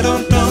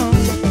 ba-da-da-da-dum-dum.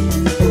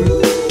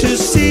 To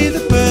see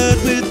the bird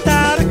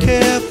without a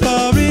care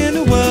for in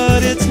the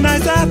world, it's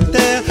nice out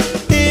there.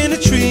 In a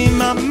tree,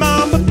 my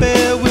mama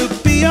bear will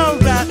be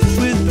alright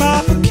with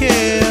proper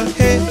care.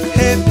 Hey,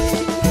 hey,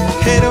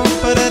 hey, don't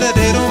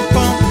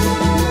ba-da-da-da-dum-bum.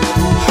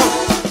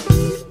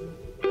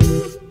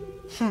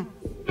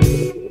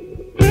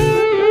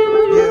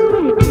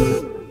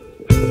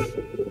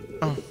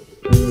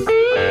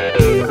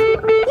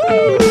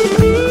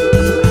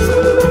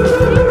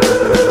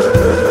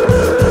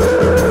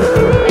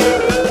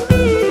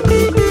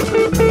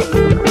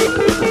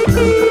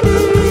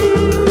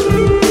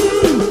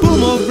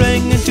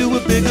 Boomerang into a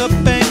bigger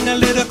bang, a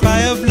little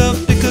cry of love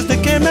because they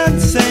came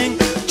and sang.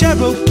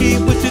 Cherokee,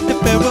 which is the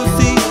Pharaoh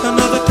sea,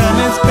 another time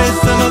and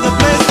space, another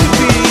place to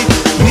be.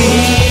 We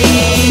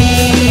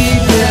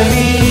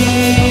believe,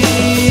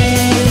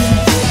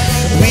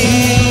 we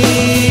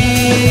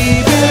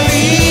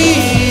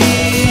believe,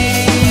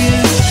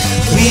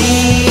 we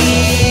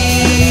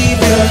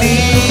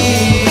believe,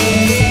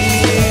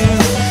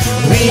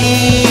 we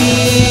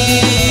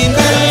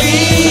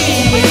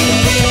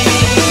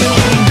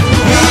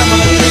I'm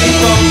a dream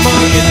for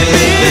monkey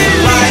business,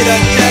 writer,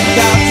 check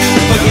out to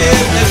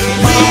forgiveness.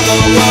 All the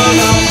world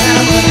on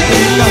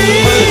happening,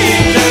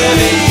 pushing good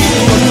into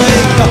a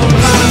breaker.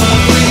 I'm a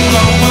dream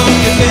for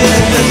monkey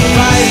business,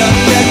 writer,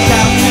 check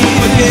out to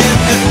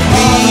forgiveness.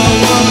 All the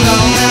world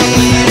on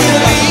happening,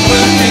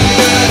 pushing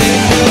good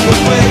into a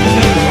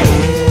breaker.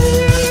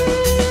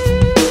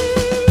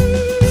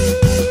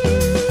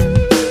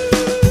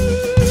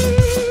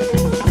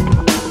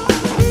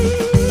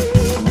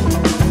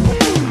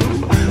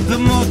 The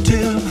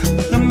motive,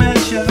 the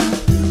measure,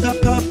 the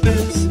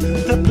purpose,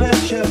 the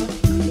pleasure,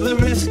 the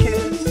risk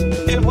is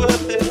it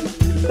worth it,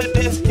 the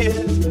disc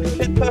is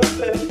it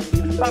perfect.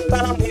 I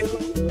found you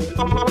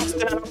amongst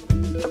them,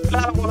 the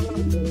flower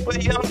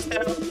with young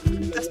stem,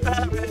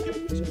 disparage,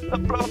 a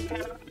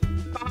broken,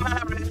 a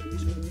marriage,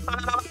 a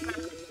lover.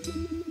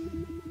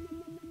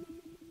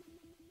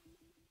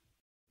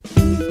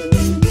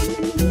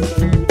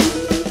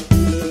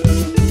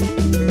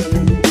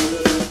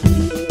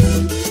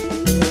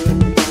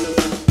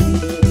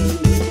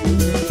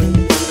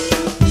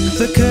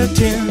 The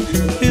curtain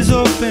is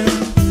open,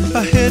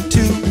 ahead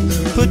to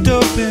put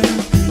open.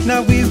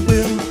 Now we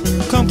will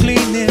come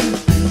cleaning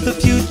the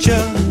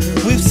future.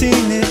 We've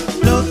seen it.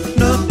 No,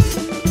 no,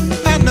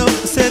 I know.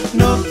 I said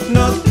no,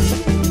 no.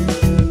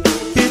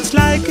 It's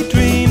like a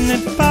dream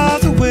that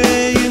falls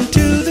away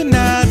into the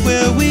night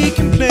where we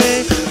can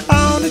play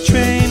on a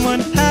train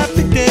one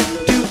happy day.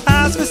 2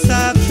 hours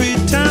beside, 3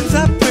 times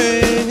I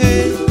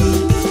pray.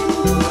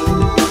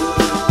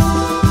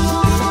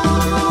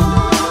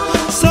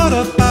 Sort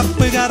of pop,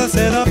 we gotta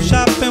set up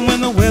shop, and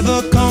when the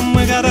weather come,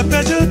 we got a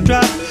pressure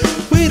drop.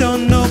 We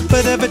don't know,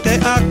 but every day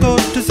I go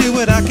to see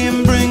what I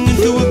can bring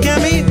into a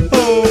cameo.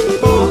 Oh,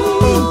 oh,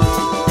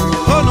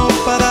 oh, oh no,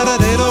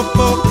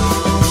 ba-da-da-da-da-bo.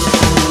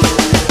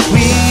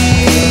 We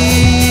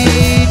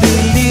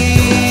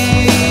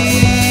believe,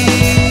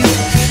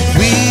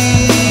 we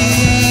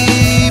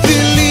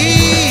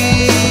believe.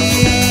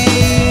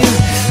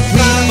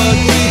 I'm a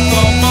dream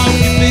for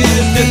monkey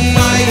business,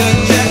 writer,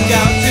 check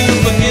out to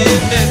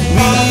forgiveness.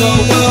 All the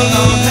world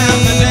on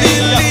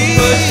happening,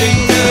 pushing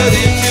good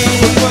into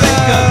a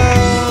breaker.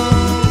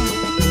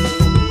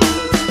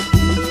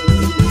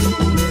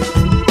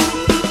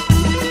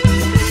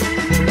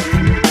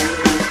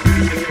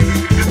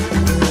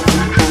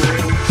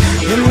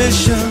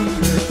 mission,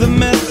 the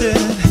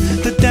method,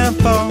 the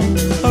downfall,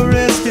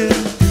 arrested.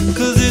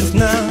 Cause it's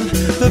not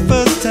the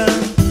first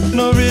time,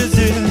 nor is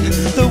it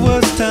the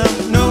worst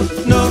time. No,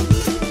 no,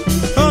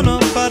 oh no,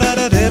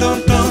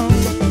 ba-da-da-da-dum-dum.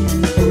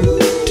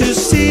 To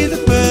see the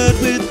bird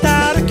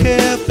without a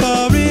care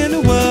for in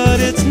a word,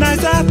 it's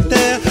nice out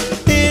there.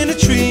 In a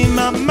tree,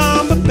 my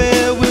mama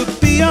bear will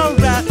be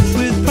alright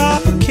with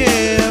proper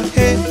care.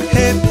 Hey,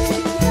 hey,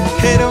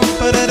 hey, don't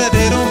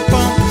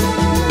ba-da-da-da-dum-bum.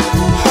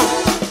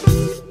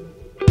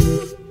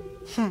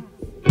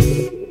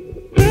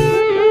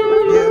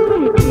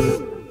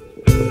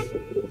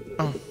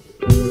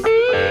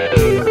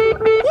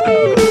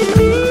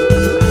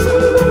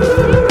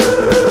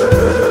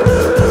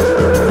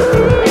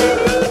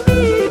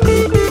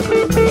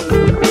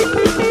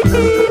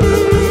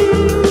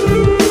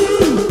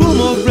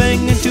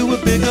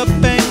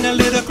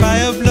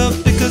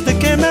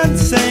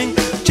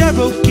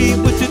 Cherokee,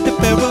 what did the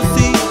Pharaoh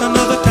see?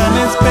 Another time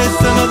and space,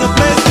 another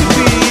place to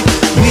be.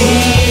 We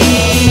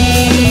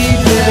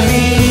believe.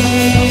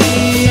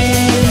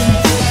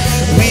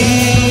 We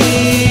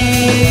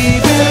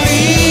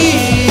believe.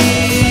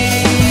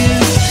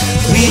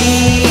 We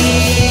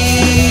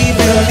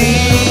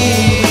believe.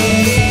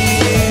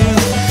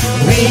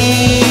 We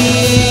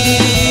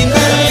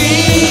believe.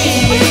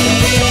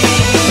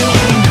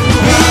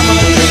 I'm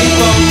a dream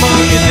of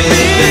monkeys,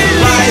 living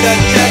right, a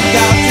check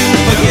out to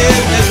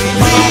forgiveness.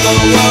 All the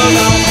world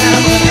I'm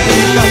having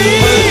is the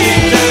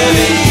pushing,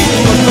 turning you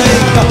a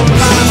faker.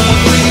 I'm a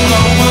dream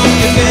of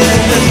monkey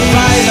business,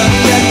 right, a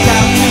check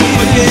out to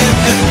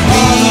forgiveness.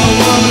 All the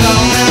world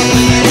I'm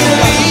having is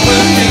the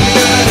pushing,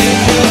 turning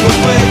you a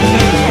faker.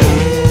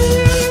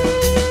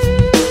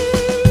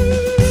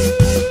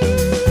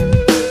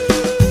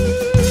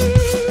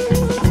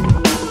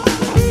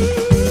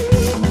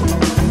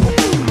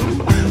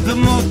 The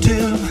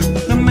motive,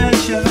 the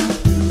measure,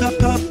 the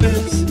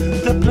purpose,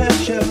 the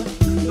pleasure,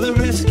 the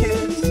risk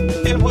is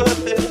it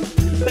worth it,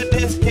 the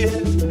disc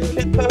is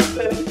it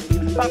perfect.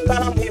 I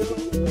found you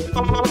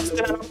amongst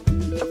them,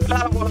 the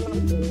flower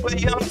with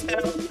young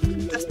stem,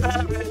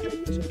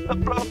 disparage, a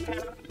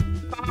broken,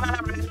 a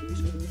marriage,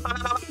 a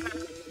love.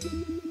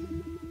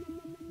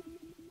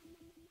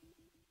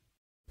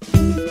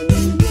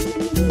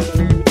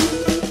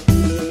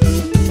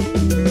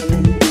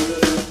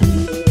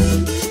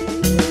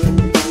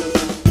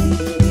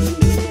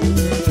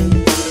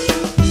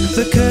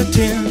 The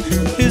curtain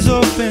is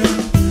open,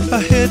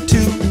 ahead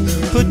to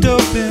put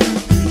open.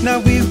 Now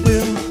we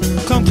will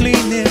come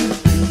cleaning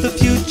the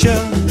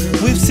future.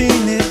 We've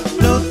seen it.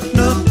 No,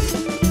 no,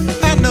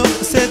 I know.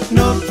 I said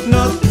no,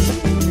 no.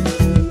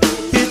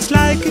 It's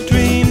like a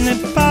dream that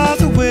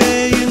falls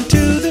away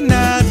into the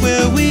night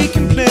where we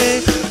can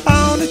play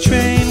on a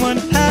train one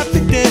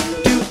happy day.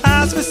 2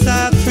 hours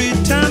beside, 3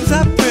 times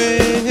I pray.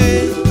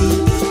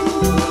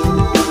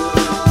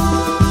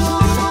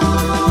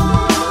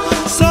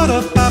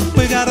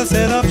 We gotta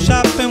set up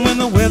shop, and when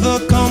the weather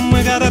come,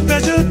 we gotta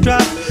pressure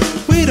drop.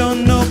 We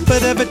don't know,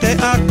 but every day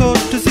I go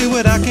to see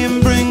what I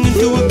can bring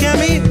into a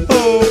cameo.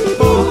 Oh,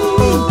 oh,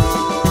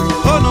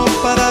 oh, oh no,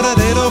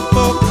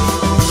 ba-da-da-da-da-bo.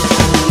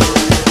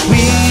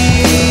 We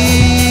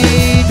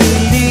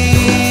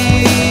believe.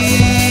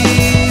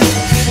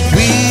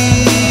 We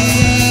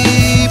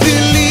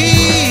believe.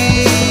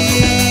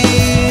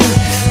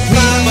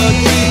 I'm a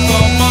dream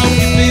for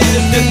monkey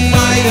business,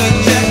 might a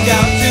check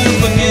out to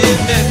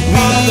forgiveness.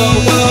 All the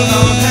world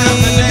I'm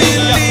having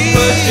is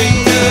pushing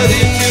good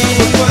into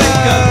a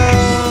quaker.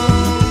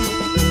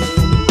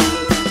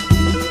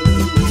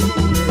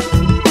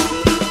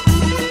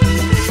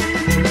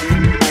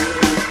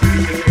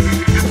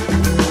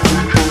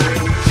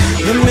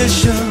 The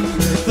mission,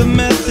 the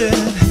method,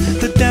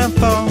 the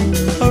downfall,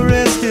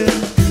 arrested.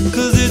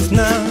 Cause it's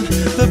not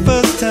the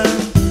first time,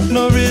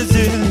 nor is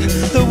it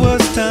the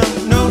worst time.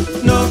 No,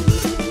 no,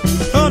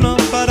 oh no,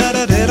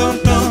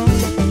 ba-da-da-da-dum-dum.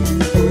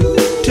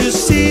 To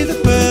see the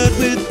bird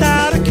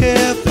without a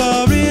care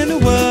for in a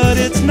word,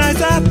 it's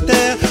nice out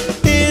there.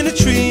 In a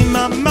tree,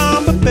 my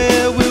mama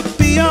bear will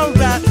be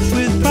alright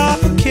with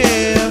proper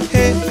care.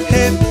 Hey,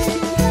 hey,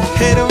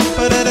 hey, don't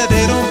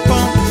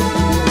ba-da-da-da-dum-bum.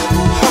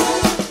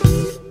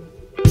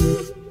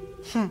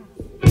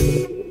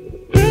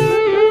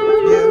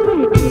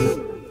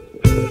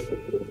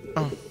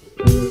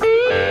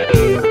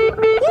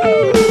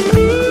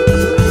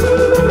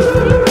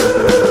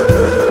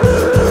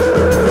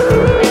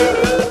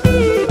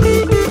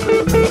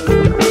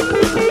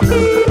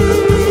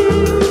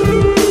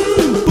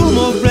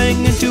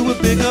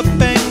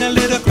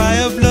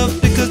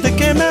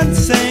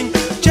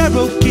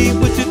 Cherokee,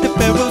 what did the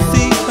Pharaoh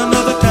see?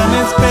 Another time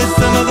and space,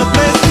 another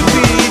place to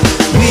be.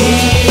 We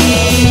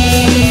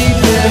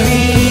believe.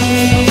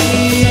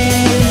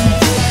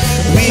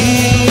 We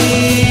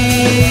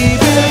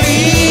believe.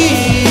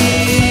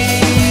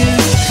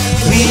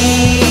 We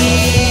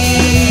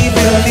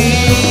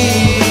believe.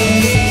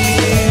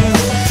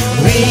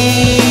 We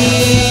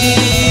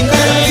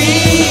believe.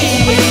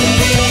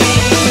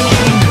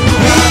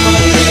 I'm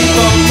a dream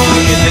of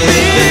monkeys,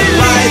 living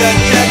right, a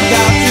check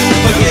out to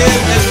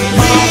forgiveness.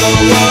 All the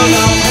world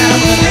I'm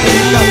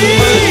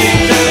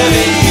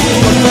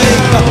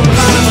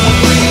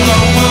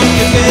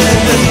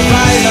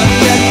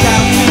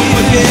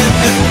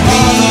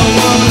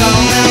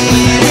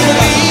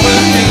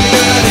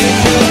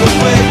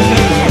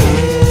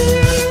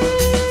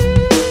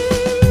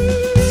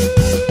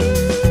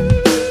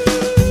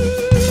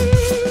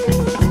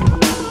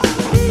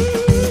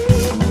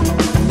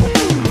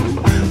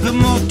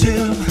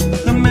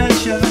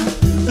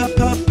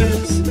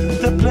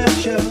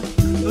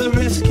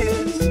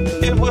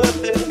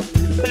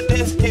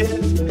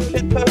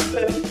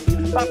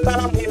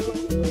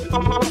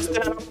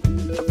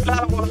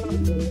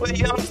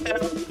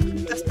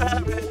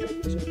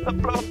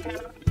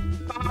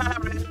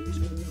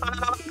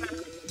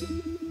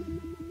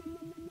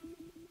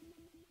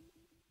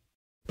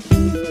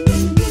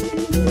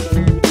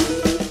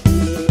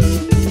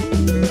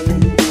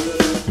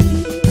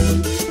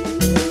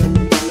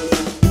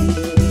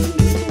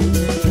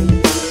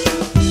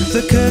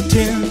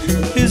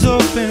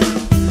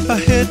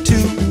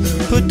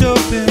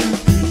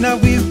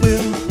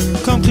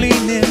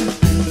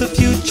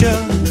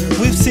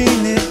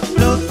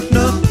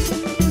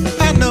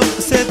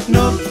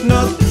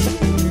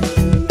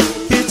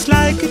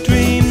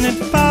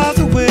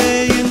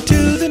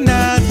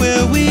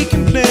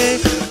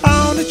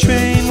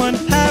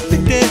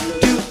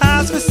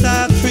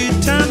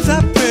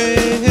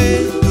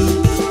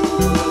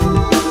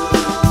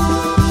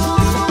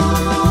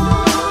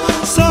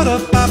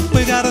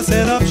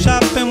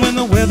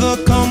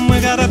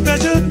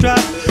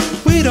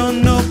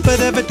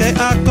every day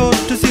I go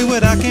to see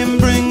what I can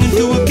bring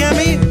into a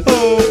cameo.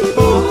 Oh,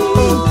 oh,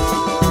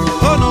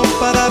 oh, oh, no,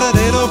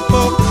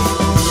 ba-da-da-da-da-bo.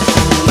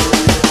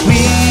 We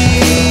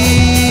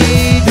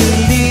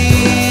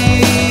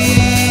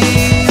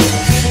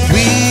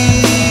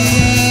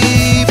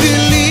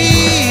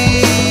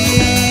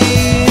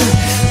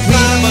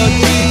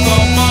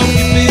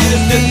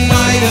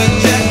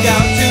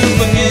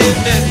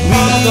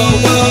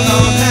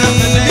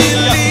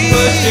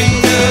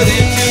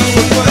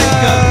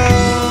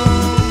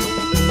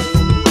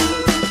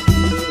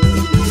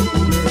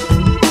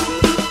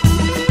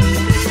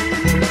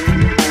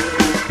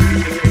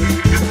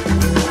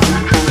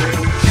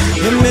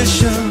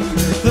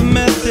the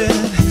method,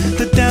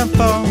 the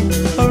downfall,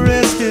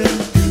 arrested.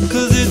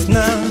 Cause it's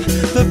not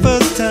the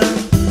first time,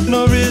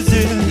 nor is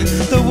it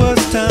the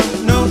worst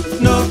time. No,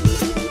 no,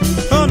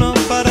 oh no,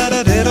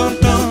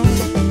 ba-da-da-da-dum-dum.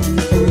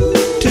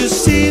 To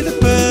see the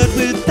bird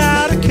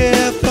without a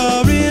care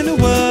for in a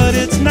word,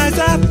 it's nice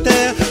out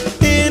there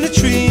in a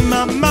tree.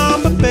 My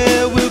mama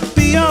bear will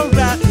be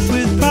alright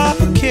with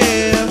proper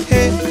care.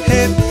 Hey,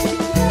 hey,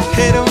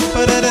 hey, don't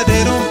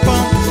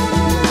ba-da-da-da-dum-bum.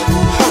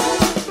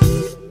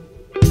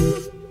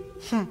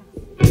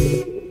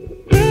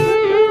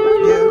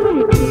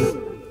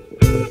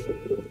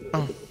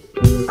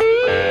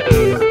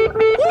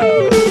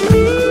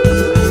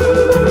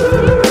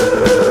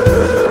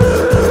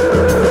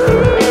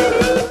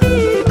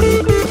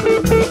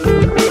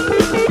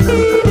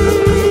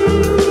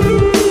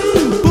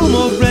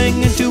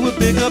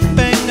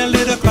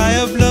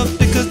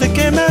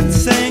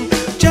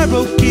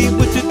 Cherokee,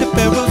 which is the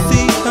Pharaoh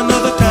Sea.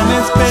 Another time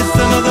and space,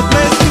 another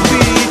place to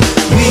be.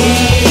 We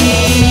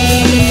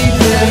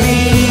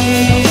believe.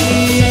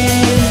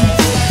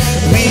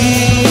 We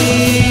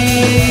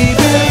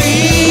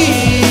believe.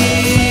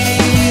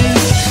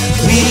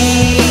 We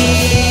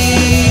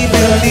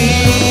believe.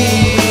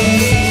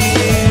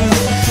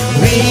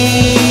 We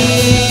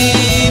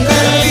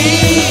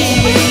believe.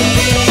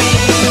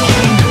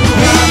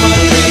 I'm a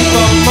dream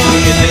of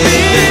monkey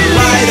business,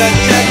 writer,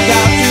 check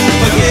out to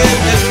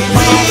forgiveness.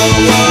 The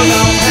world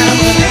I'm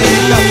having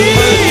is a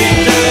pushing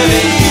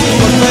dirty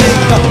human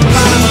wake up.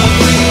 I'm a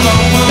dream of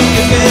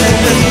monkey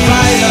business,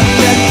 writer,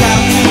 check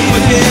out to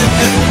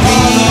forgiveness.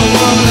 All the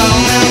world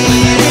I'm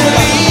having is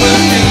a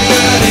pushing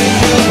dirty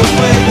human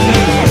wake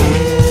up.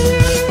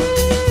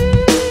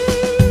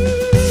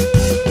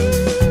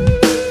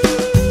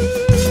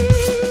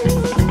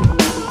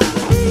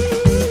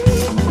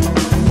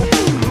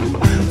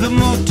 The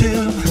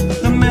motive,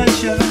 the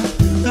measure,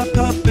 the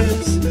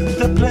purpose,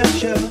 the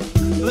pleasure.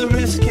 The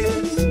risk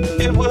is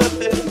it worth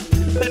it.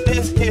 The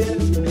disc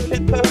is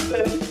it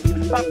perfect.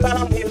 I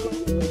found you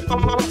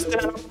amongst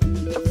them.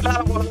 The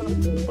flower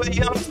with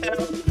young stem.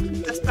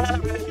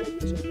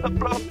 Disparage, a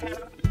broken,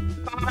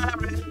 a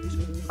marriage,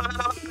 a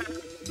loving.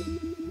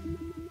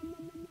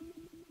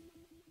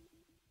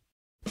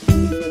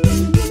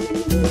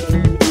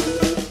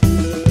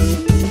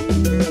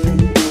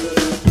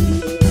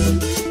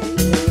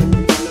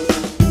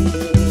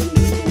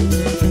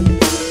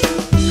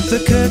 The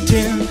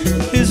curtain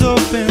is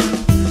open,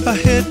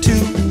 ahead to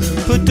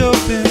put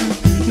open.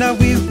 Now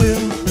we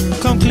will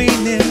come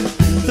cleaning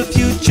the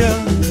future.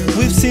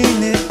 We've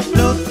seen it.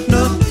 No,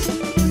 no,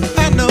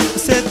 I know. I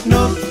said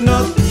no,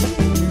 no.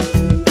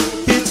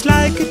 It's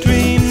like a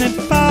dream that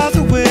falls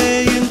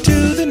away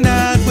into the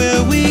night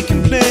where we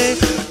can play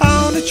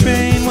on the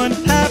train one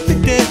happy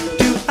day.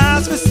 2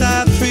 hours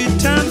beside, 3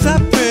 times I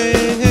pray.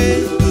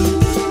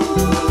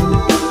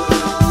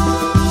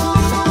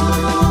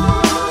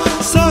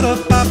 Sort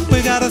of pop,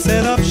 we gotta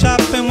set up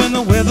shop, and when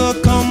the weather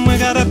come, we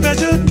got a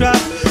pressure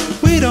drop.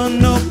 We don't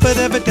know, but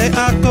every day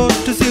I go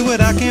to see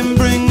what I can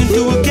bring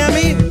into a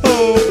cameo.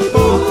 Oh,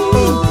 oh,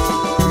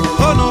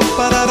 oh, oh no,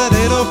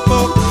 ba-da-da-da-da-bo.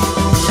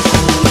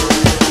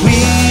 We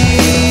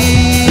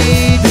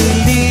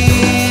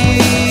believe.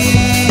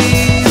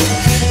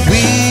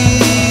 We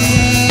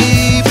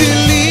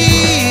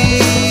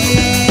believe.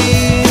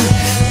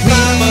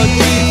 I'm a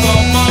dream for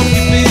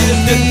monkey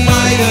business,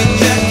 writer,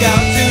 check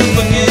out to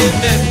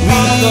forgiveness.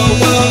 All the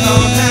world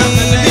I'm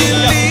having is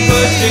a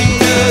pushing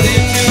dirty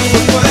to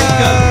a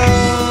wake up.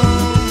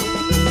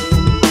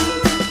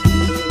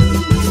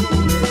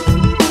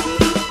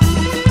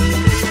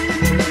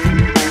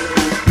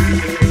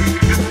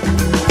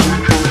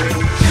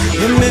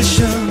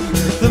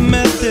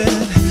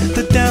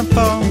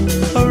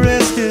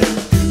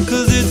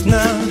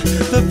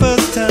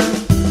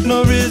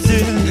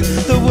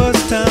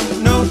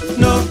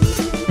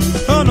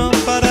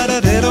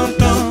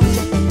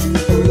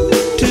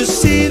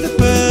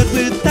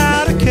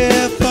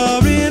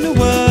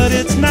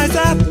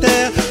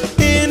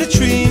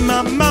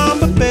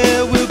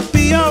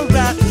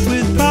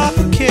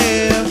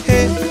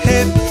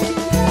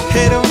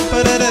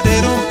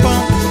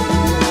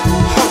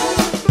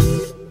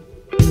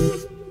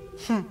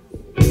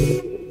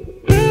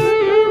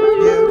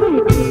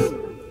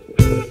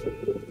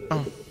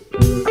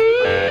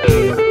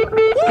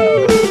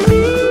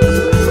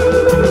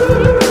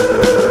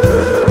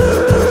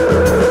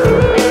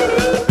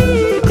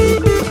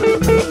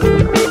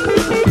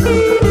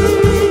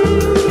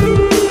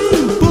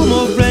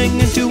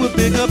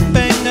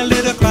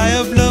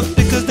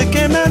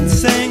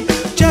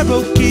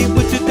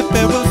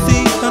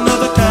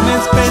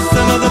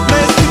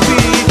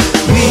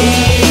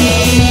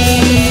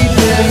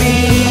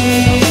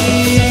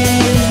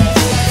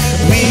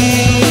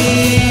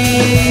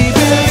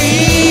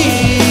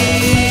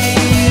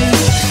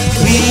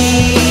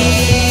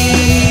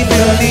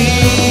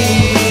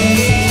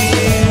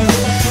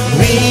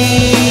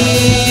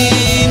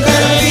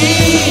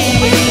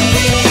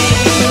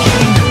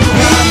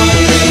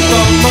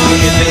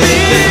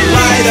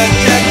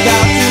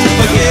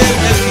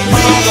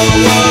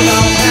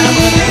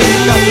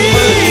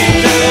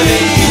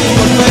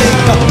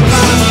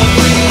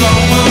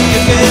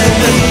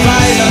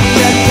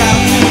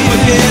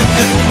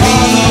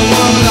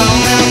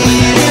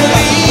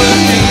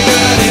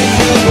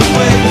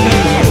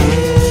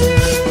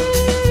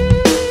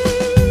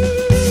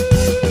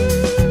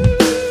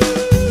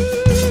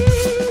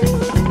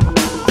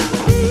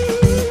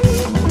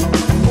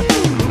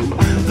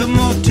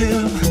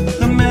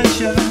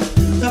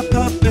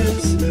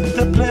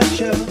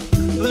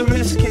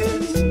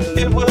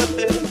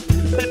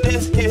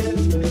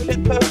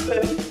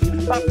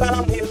 I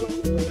found you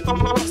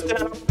amongst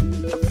them,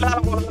 the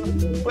flower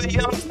with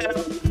young stem,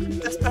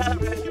 this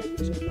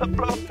marriage, a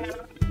broken,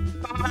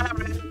 a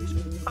marriage,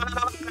 a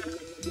lover.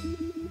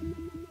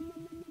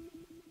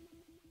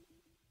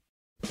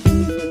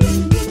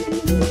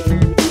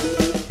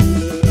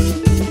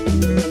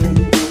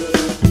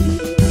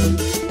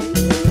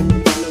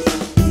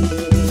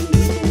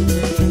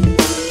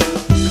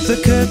 The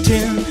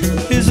curtain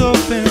is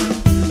open,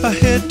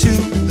 ahead to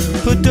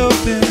put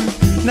open.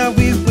 Now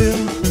we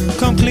will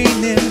come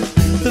cleaning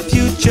the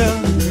future.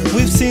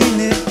 We've seen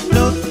it.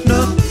 No,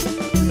 no,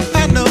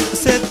 I know. I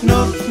said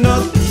no,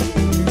 no.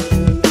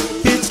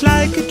 It's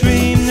like a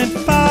dream that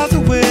falls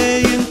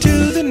away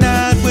into the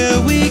night where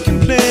we can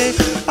play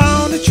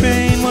on a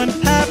train one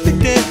happy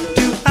day.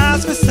 2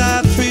 hours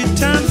beside, 3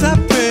 times I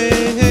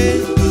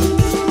pray.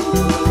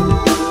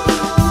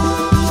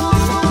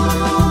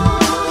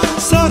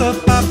 Sort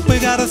of pop, we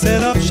gotta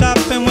set up shop,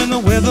 and when the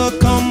weather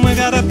come, we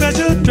got a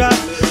pressure drop.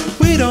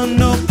 We don't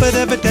know, but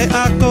every day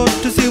I go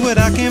to see what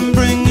I can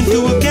bring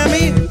into a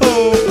cameo.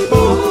 Oh,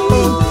 oh,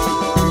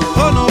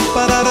 oh, oh no,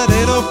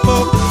 ba-da-da-da-da-po.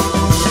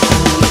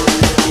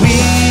 We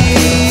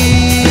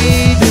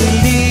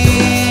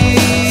believe,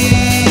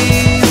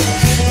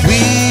 we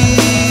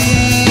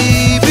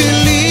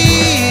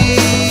believe.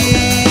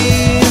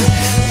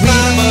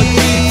 I'm a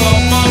dream for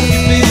monkey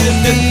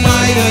business,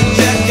 fighter,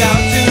 check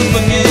out to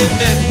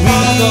forgiveness.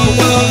 All the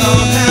world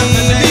on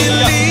happening,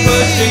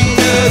 pushing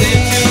good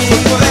into a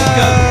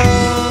breaker.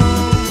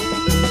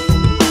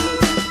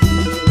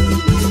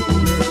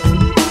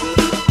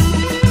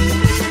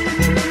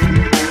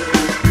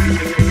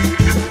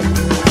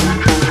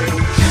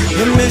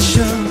 The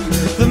mission,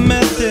 the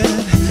method,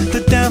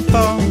 the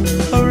downfall,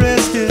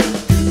 arrested.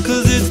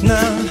 'Cause it's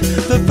not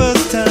the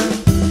first time,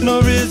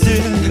 nor is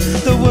it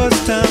the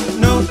worst time.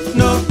 No,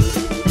 no,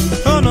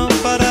 oh no,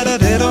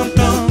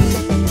 ba-da-da-da-dum-dum.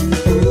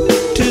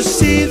 To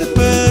see the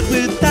bird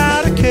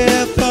without a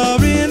care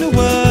for in the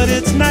world,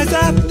 it's nice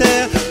out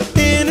there.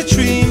 In a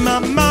tree, my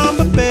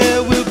mama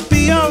bear will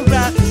be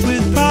alright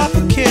with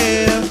proper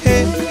care.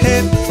 Hey,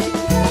 hey,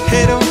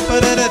 hey, don't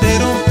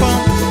ba-da-da-da-dum-bum.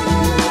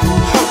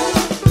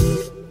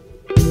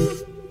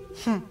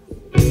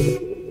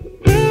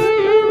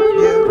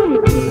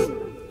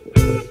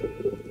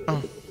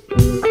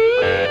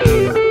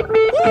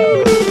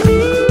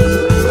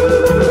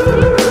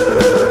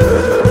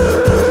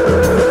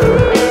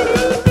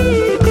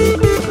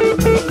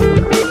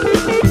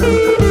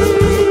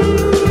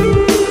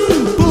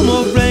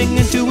 Boomerang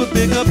into a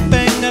bigger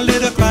bang, a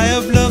little cry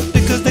of love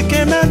because they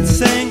came and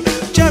sang.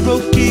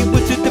 Cherokee,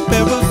 which is the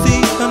Pharaoh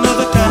Sea,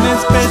 another time and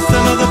space,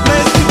 another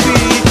place to be.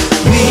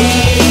 We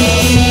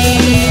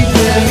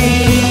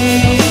believe,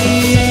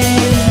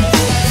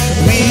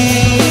 we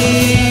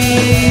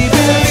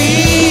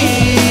believe,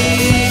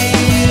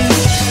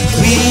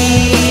 we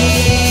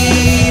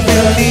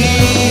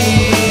believe,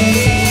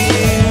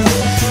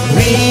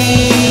 we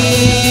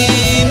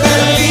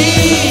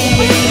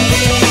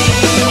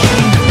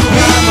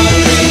I'm a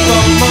dream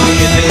for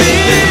monkey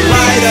business,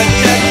 fighter,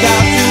 check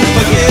out to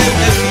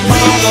forgiveness.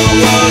 All the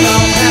world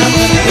on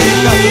happening,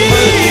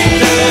 pushing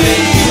good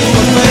into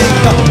a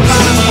breaker.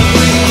 I'm a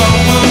dream for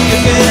monkey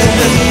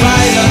business,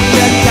 fighter,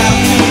 check out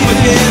to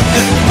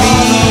forgiveness.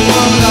 All the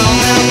world on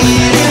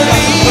happening,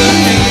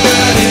 pushing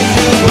good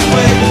into a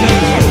breaker.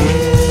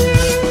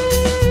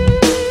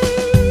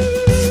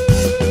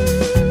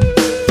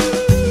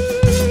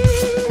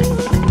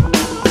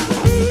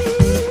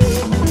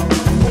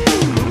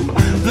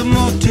 the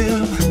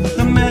motive,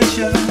 the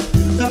measure,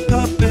 the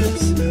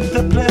purpose,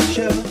 the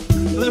pleasure,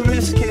 the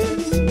risk it.